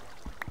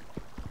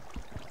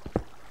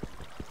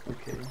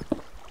 Okay.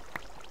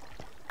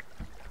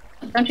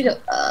 Don't you go,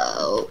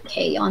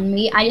 okay, on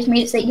me. I just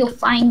made it say you'll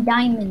find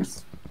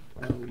diamonds.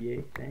 Oh,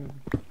 yay, thanks.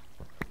 You're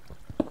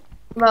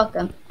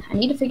welcome. I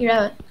need to figure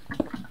out.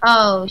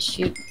 Oh,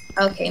 shoot.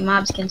 Okay,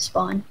 mobs can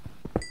spawn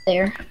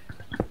there.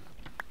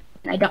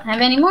 And I don't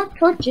have any more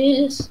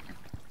torches.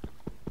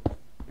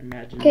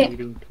 Imagine Okay.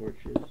 needing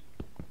torches.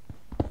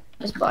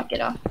 Just block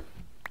it off.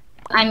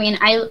 I mean,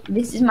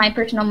 this is my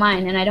personal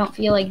mine, and I don't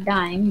feel like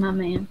dying, my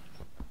man.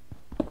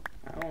 I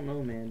don't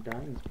know, man.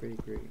 Dying's pretty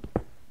great.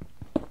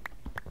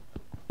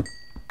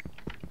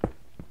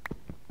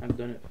 I've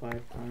done it 5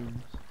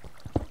 times.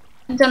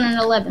 I've done an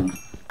 11.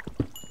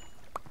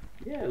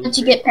 Yeah, it was Once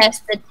you great. get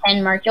past the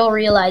 10 mark, you'll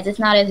realize it's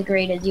not as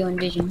great as you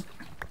envision.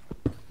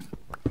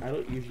 I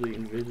don't usually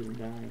envision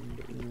dying,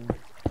 but you know.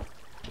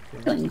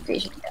 I don't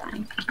envision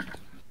dying.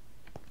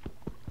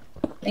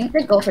 I think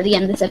the goal for the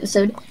end of this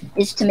episode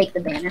is to make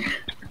the banner.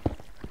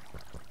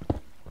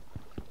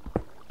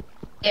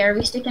 Okay, are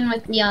we sticking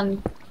with the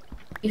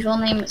usual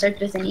name that starts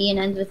with an E and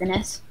ends with an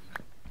S?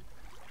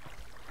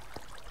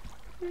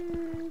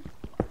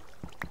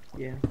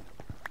 Yeah.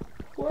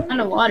 Well,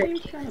 Underwater. it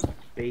seems kind of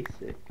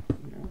basic,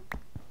 you know?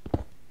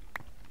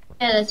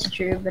 Yeah, that's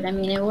true, but I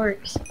mean, it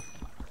works.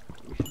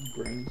 We should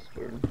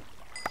brainstorm.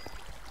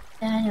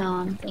 I know,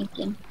 I'm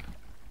thinking.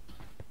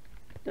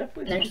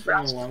 Definitely There's something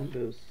frost. along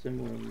those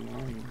similar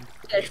lines.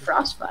 There's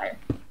Frostfire.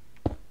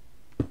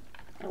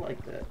 I like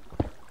that.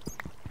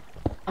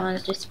 Oh,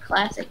 it's just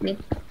classic,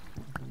 dude.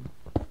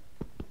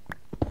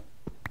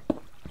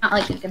 Not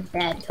like it's a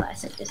bad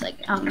classic, just like,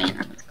 oh man,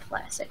 that's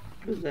classic.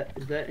 Is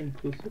that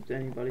inclusive to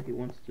anybody who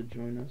wants to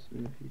join us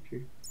in the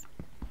future?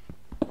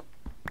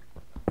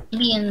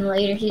 Maybe in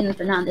later seasons,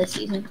 but not this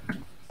season.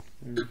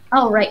 Mm.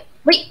 Oh, right.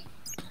 Wait!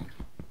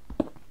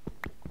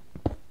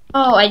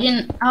 Oh, I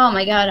didn't. Oh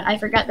my god, I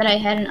forgot that I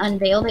hadn't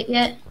unveiled it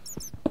yet.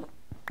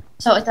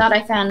 So I thought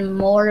I found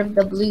more of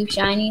the blue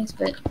shinies,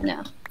 but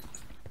no.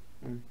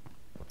 Mm.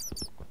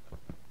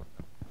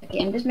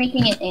 Okay, I'm just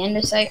making an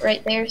andesite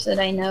right there so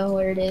that I know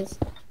where it is.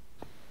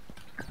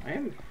 I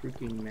am a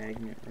freaking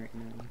magnet right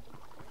now.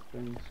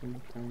 Spending so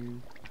much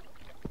time.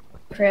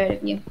 Proud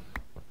of you.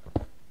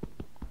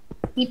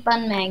 Keep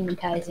on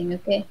magnetizing,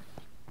 okay?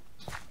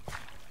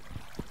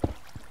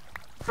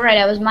 Right,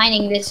 I was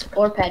mining this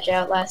ore patch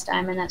out last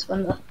time, and that's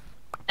when the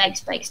lag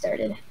spike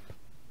started.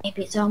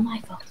 Maybe it's all my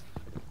fault.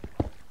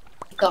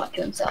 He thought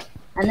to himself.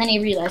 And then he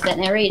realized that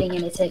narrating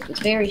in his head was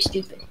very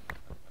stupid.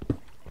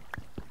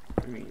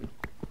 I mean,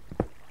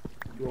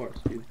 you are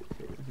stupid,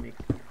 so it makes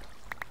sense.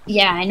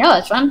 Yeah, I know,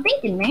 that's what I'm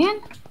thinking,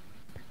 man.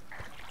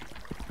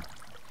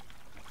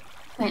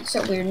 Man, it's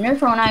so weird.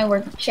 Nerfo and I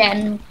were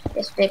chatting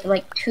yesterday for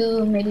like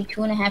 2, maybe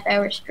 2.5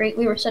 hours straight.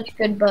 We were such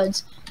good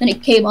buds. Then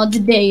it came on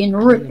today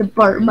and ripped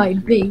apart my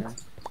base.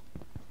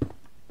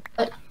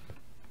 What?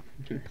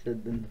 I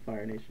said then the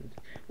Fire Nation.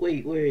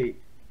 Wait.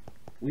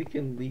 We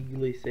can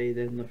legally say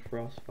then the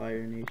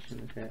Frostfire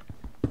Nation attacked.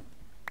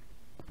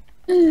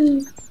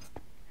 We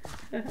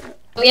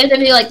have to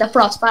be like the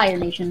Frostfire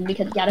Nation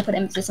because you gotta put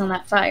emphasis on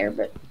that fire,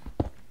 but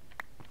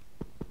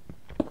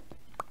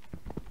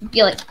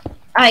be like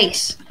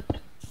ice,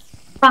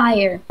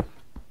 fire.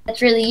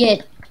 That's really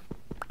it.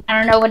 I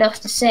don't know what else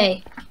to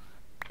say.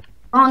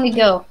 Long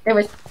ago, there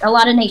was a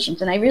lot of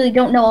nations, and I really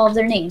don't know all of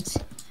their names.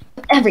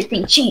 But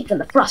everything changed when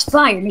the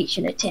Frostfire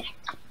Nation attacked.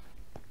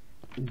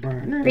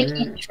 Great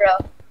intro.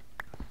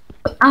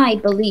 But I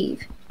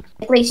believe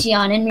that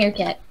Glaceon and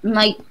Meerkat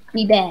might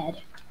be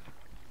bad.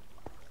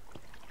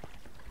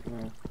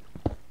 Wow.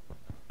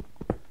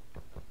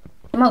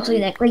 Mostly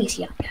that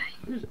Glaceon guy.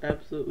 There's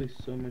absolutely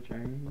so much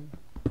iron.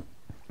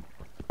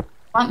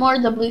 Want more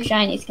of the blue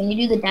shinies? Can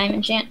you do the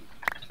diamond chant?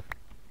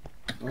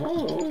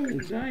 Oh,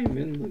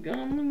 diamond,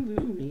 come and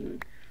do me.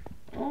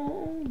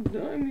 Oh,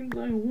 diamonds,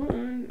 I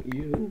want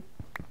you.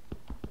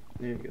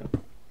 There you go.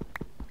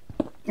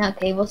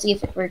 Okay, we'll see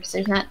if it works.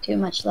 There's not too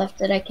much left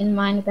that I can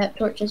mine without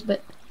torches,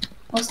 but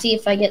we'll see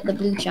if I get the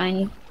blue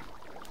shiny.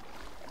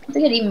 If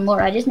I get even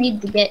more, I just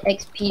need to get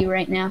XP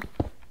right now.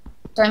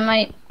 So I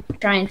might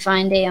try and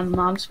find a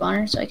mob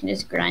spawner so I can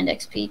just grind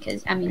XP,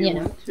 because, I mean, If you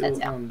know, want to, that's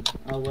how.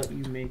 I'll let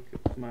you make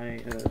my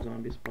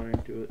zombie spawner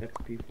into an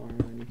XP farm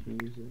and you can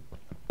use it.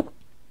 I'm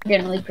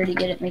generally pretty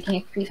good at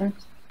making XP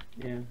farms.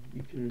 Yeah,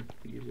 you can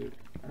use it.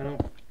 I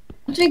don't...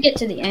 Once we get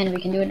to the end,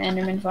 we can do an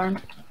Enderman farm.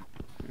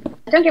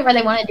 I don't get why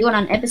they want to do it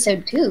on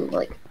episode 2.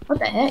 Like, what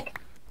the heck?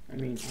 I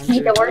mean, I'm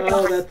Need to work oh,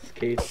 on it. that's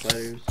cave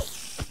spiders.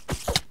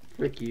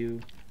 Frick you.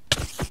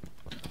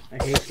 I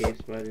hate cave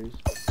spiders.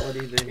 Why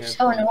do they have...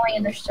 So annoying,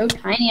 and they're so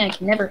tiny, I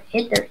can never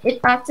hit their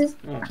hitboxes.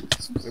 Oh,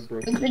 they're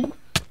broken. Stupid.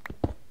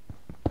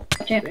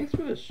 Watch Thanks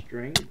for the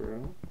string,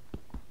 bro.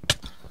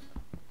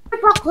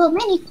 Well,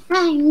 many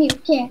times you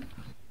can.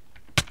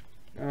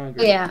 Oh, Oh,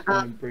 great. yeah, It's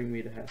gonna bring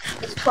me to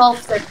half. it's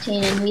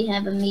 12:13 and we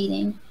have a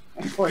meeting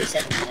in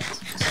 47 minutes.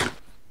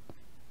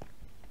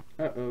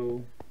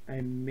 Uh-oh.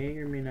 I may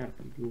or may not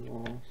be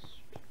lost.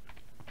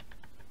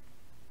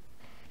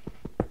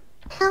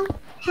 Oh,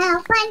 how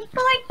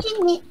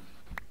unfortunate.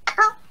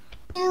 Oh,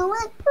 how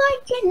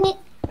unfortunate.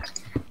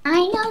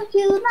 I know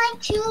you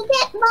like to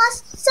get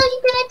lost, so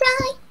you're gonna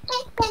die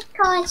at that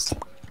cost. Oh,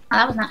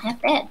 that was not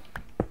half bad.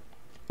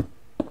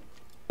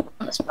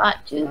 On the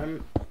spot, too.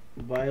 I'm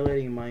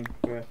violating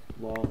Minecraft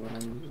law when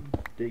I'm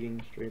just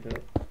digging straight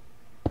up.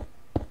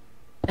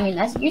 I mean,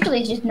 that's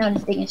usually just known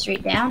as digging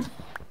straight down.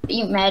 But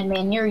you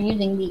madman, you're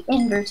using the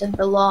inverse of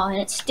the law, and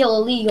it's still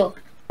illegal.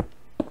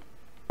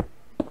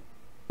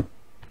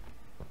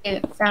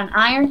 Okay, found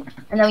iron,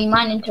 and then we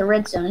mine into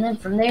redstone, and then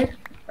from there,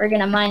 we're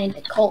gonna mine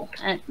into coal,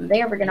 and from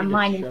there, we're gonna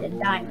mine into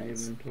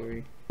diamonds. In my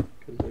inventory,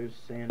 because there's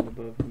sand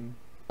above me.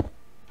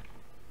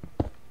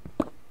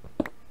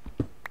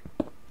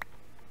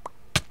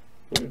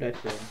 What did I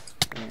say?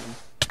 Sand.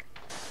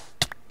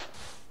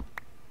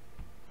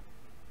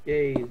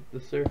 Yay, the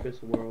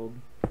surface world.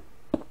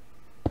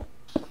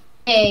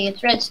 Hey,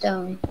 it's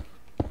redstone.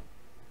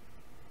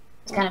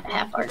 It's kind of a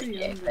half-hearted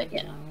joke, but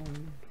you know.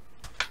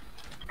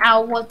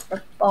 Ow, what's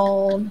the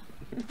fold?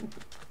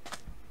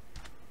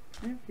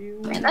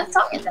 Man, that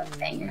song is a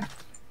banger.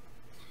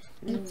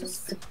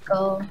 It's a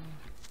go.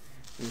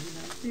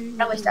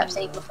 Probably stop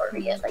saying before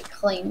we get like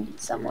claimed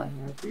somewhat.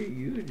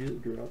 You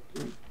just dropped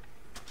it.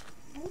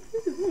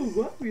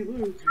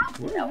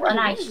 No, when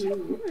I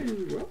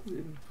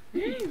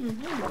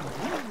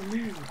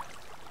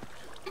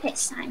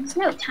it's time. It's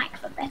no time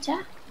for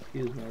better.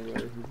 Excuse my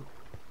brother.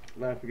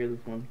 I forget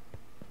this one.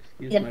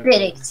 He's a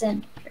bit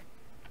eccentric.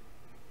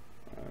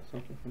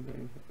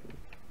 Something.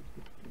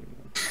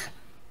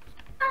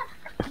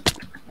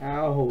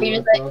 Ow.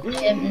 Here's like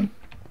him.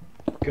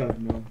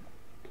 God, no.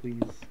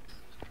 Please.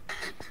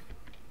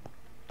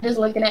 Just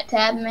looking at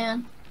tab,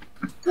 man.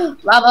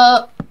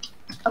 Lava.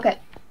 Okay.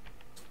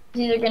 It's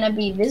either gonna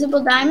be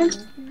visible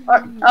diamonds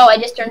or oh, I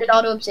just turned it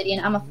all to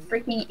obsidian. I'm a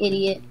freaking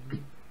idiot.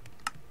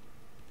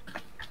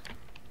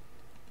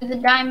 The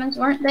diamonds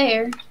weren't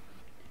there.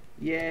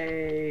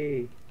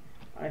 Yay!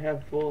 I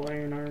have full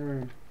iron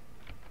armor.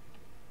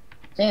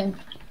 Soon.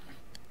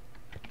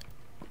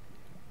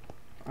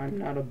 I'm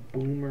not a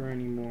boomer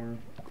anymore.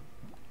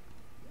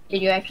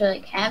 Did you actually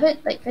like have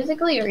it, like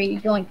physically, or are you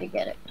going to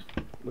get it?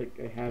 Like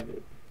I have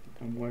it.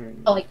 I'm wearing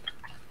it. Oh, like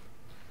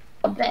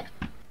a bit.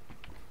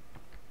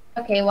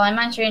 Okay, well I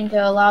might straight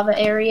into a lava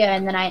area,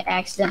 and then I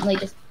accidentally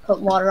just put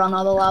water on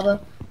all the lava.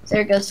 So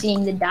there goes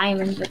seeing the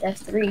diamonds with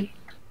F3.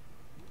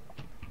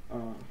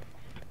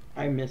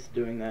 I miss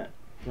doing that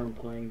from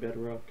playing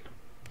Bedrock.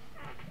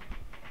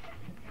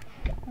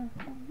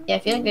 Yeah, I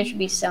feel like there should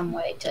be some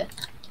way to,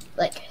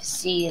 like,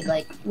 see,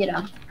 like, you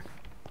know,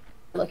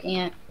 looking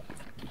at.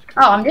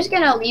 Oh, I'm just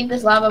gonna leave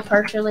this lava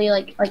partially,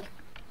 like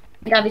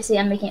obviously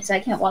I'm making it so I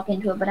can't walk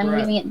into it, but I'm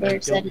leaving it there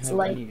so that it's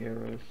light. Any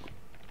arrows.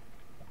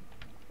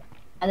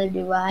 Neither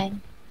do I.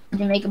 Did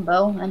you make a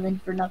bow and then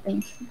for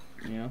nothing?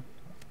 Yeah.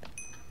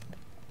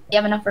 You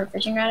have enough for a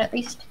fishing rod at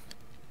least?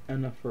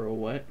 Enough for a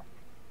what?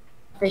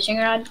 Fishing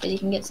rod, because you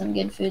can get some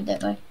good food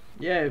that way.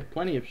 Yeah, I have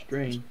plenty of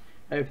string.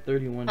 I have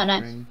 31 Oh, nice.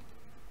 string.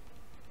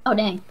 Oh,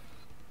 dang.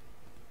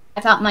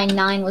 I thought my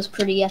 9 was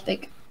pretty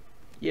epic.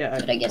 Yeah,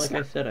 but I guess like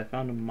not. I said, I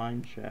found a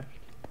mine shaft.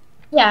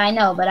 Yeah, I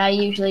know, but I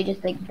usually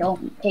just, like,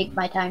 don't take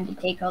my time to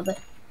take all the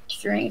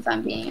string, if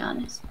I'm being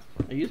honest.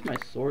 I use my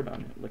sword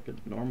on it like a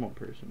normal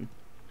person.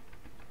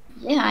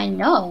 Yeah, I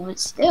know, but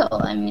still,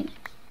 I mean,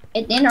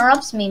 it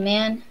interrupts me,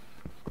 man.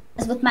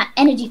 As with my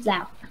energy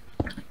flower.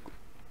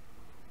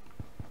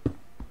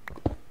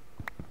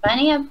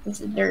 Mining up this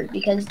dirt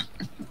because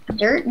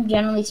dirt,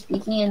 generally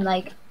speaking, and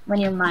like when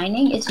you're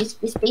mining, it's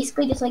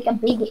basically just like a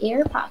big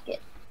air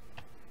pocket.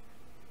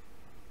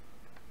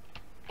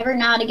 Every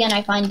now and again,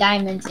 I find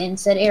diamonds in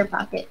said air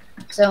pocket,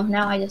 so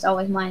now I just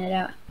always mine it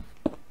out.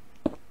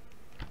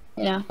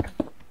 You know,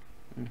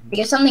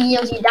 because something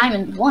yields you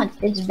diamonds once,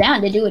 it's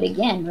bound to do it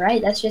again,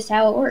 right? That's just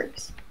how it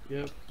works.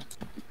 Yep.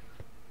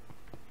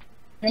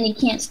 And then you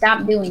can't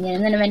stop doing it,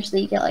 and then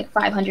eventually you get like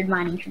 500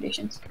 mining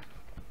traditions.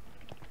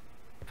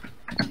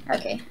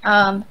 Okay,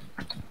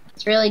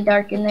 it's really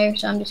dark in there,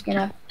 so I'm just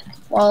gonna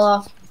wall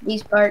off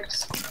these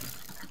parts.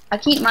 I'll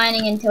keep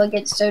mining until it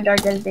gets so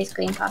dark that it's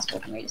basically impossible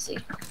for me to see.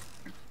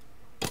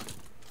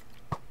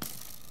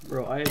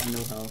 Bro, I have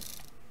no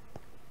health.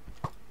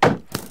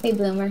 Hey,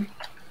 Boomer.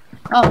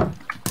 Oh,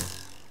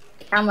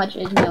 how much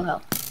is no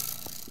health?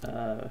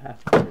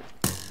 Half of it.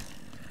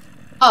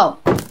 Oh.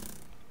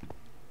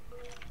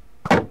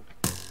 I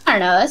don't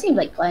know, that seems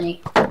like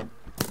plenty.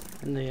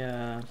 And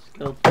the,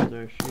 skeletons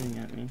are shooting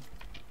at me.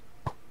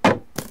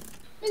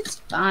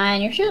 It's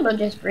fine, your shield will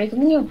just break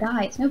and then you'll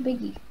die, it's no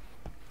biggie.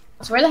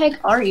 So where the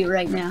heck are you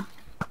right now?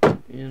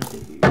 In a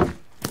cave.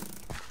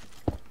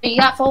 You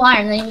got full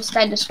iron, then you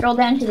decided to stroll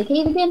down to the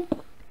cave again?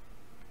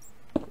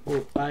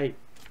 Well,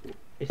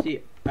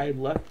 see, I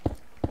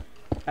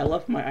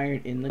left my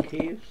iron in the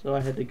cave, so I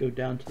had to go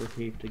down to the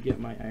cave to get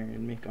my iron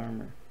and make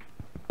armor.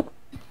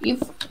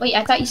 Wait,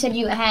 I thought you said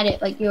you had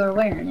it like you were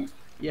wearing it.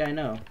 Yeah, I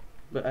know.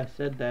 But I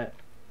said that,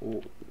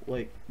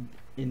 like,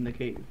 in the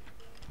cave.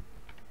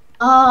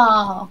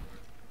 Oh.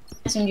 I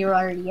assumed you were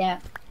already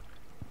out.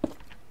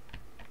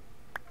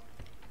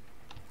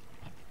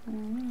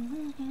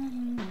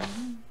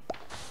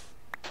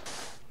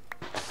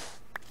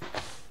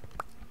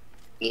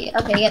 Yeah,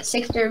 okay, I got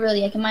 6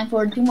 durability. I can mine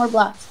forward 2 more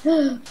blocks.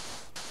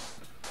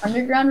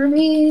 Underground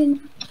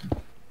ravine.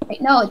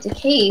 Wait, no, it's a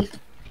cave.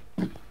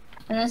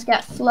 And it's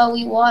got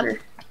flowy water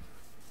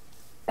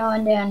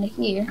going down to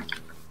here.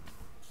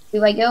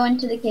 Do I go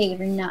into the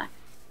cave or not?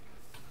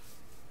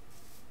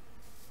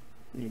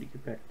 I need to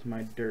get back to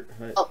my dirt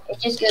hut. Oh, it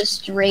just goes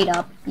straight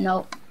up.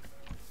 Nope.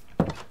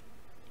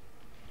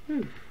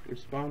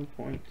 Respawn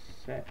point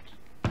set.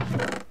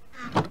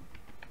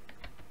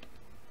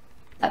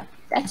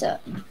 That's a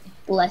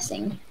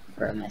blessing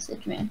for a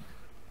message, man.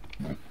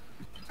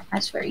 I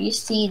swear, you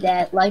see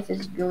that life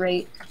is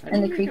great,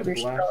 and the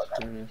creepers show up.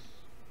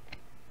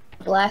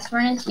 Blast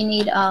furnace, you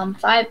need 5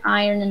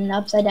 iron and an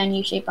upside down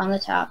U shape on the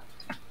top.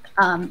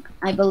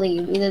 I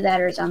believe either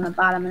that or it's on the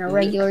bottom in a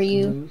regular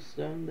U. Smooth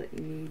stone that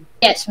you need?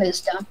 Yeah, smooth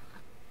stone.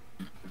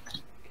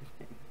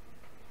 Okay.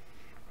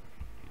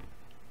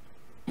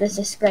 This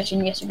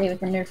discussion yesterday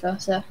with the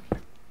Nerfo, so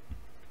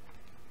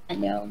I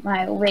know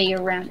my way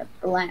around a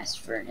blast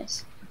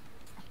furnace.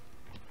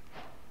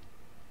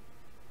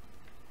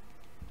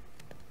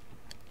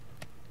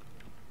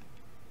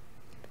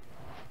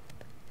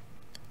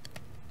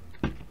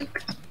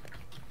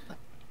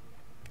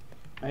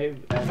 I have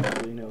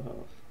absolutely no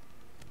health.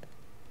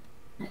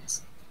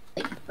 That's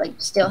like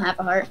still half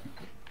a heart.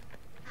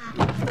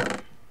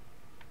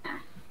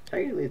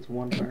 Technically it's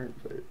 1 heart,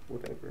 but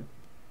whatever.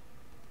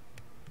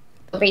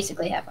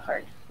 Basically half a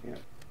heart. Yeah.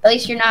 At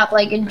least you're not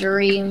like a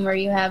dream where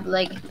you have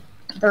like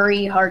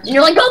 3 hearts and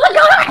you're like, oh my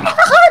god, I have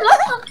a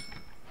heart!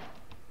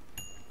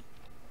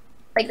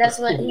 Like that's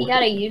what he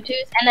got a YouTube,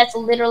 and that's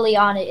literally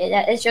on it.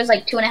 It shows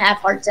like 2.5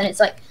 hearts, and it's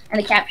like,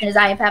 and the caption is,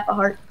 "I have half a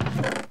heart."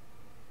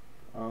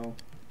 Oh.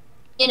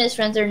 He and his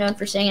friends are known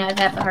for saying I have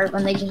half a heart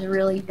when they just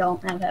really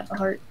don't have half a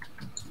heart.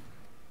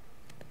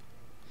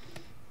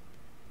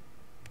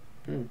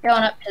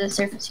 Going up to the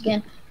surface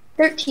again.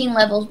 13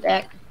 levels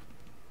back.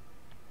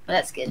 Well,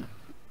 that's good.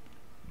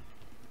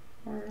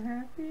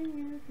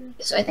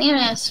 So I think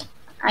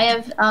I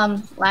have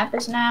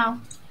lapis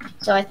now.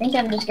 So I think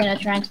I'm just gonna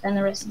try and spend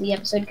the rest of the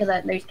episode because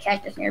there's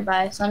cactus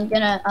nearby. So I'm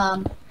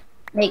gonna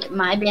make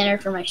my banner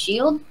for my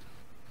shield,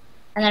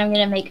 and then I'm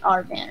gonna make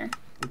our banner.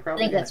 I'm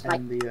probably gonna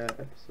end the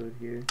episode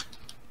here.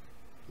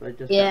 I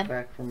just got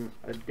back from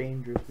a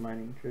dangerous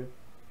mining trip.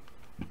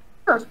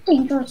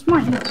 Dangerous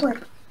mining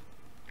trip.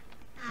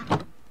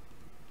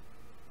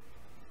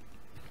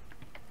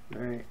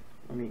 Alright,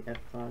 let me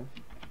F5.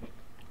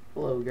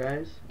 Hello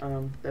guys,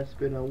 that's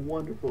been a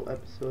wonderful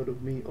episode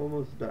of me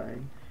almost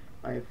dying.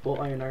 I have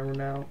full iron armor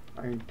now,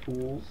 iron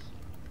tools,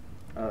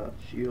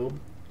 shield.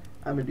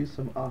 I'm gonna do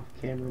some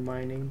off-camera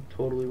mining.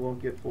 Totally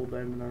won't get full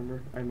diamond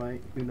armor. I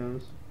might, who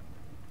knows.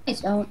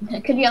 Please don't.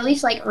 Could you at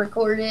least like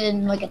record it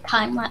in like a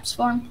time-lapse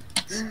form?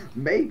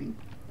 Maybe.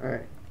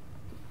 Alright.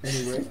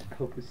 Anyway, I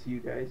hope to see you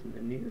guys in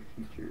the near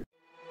future.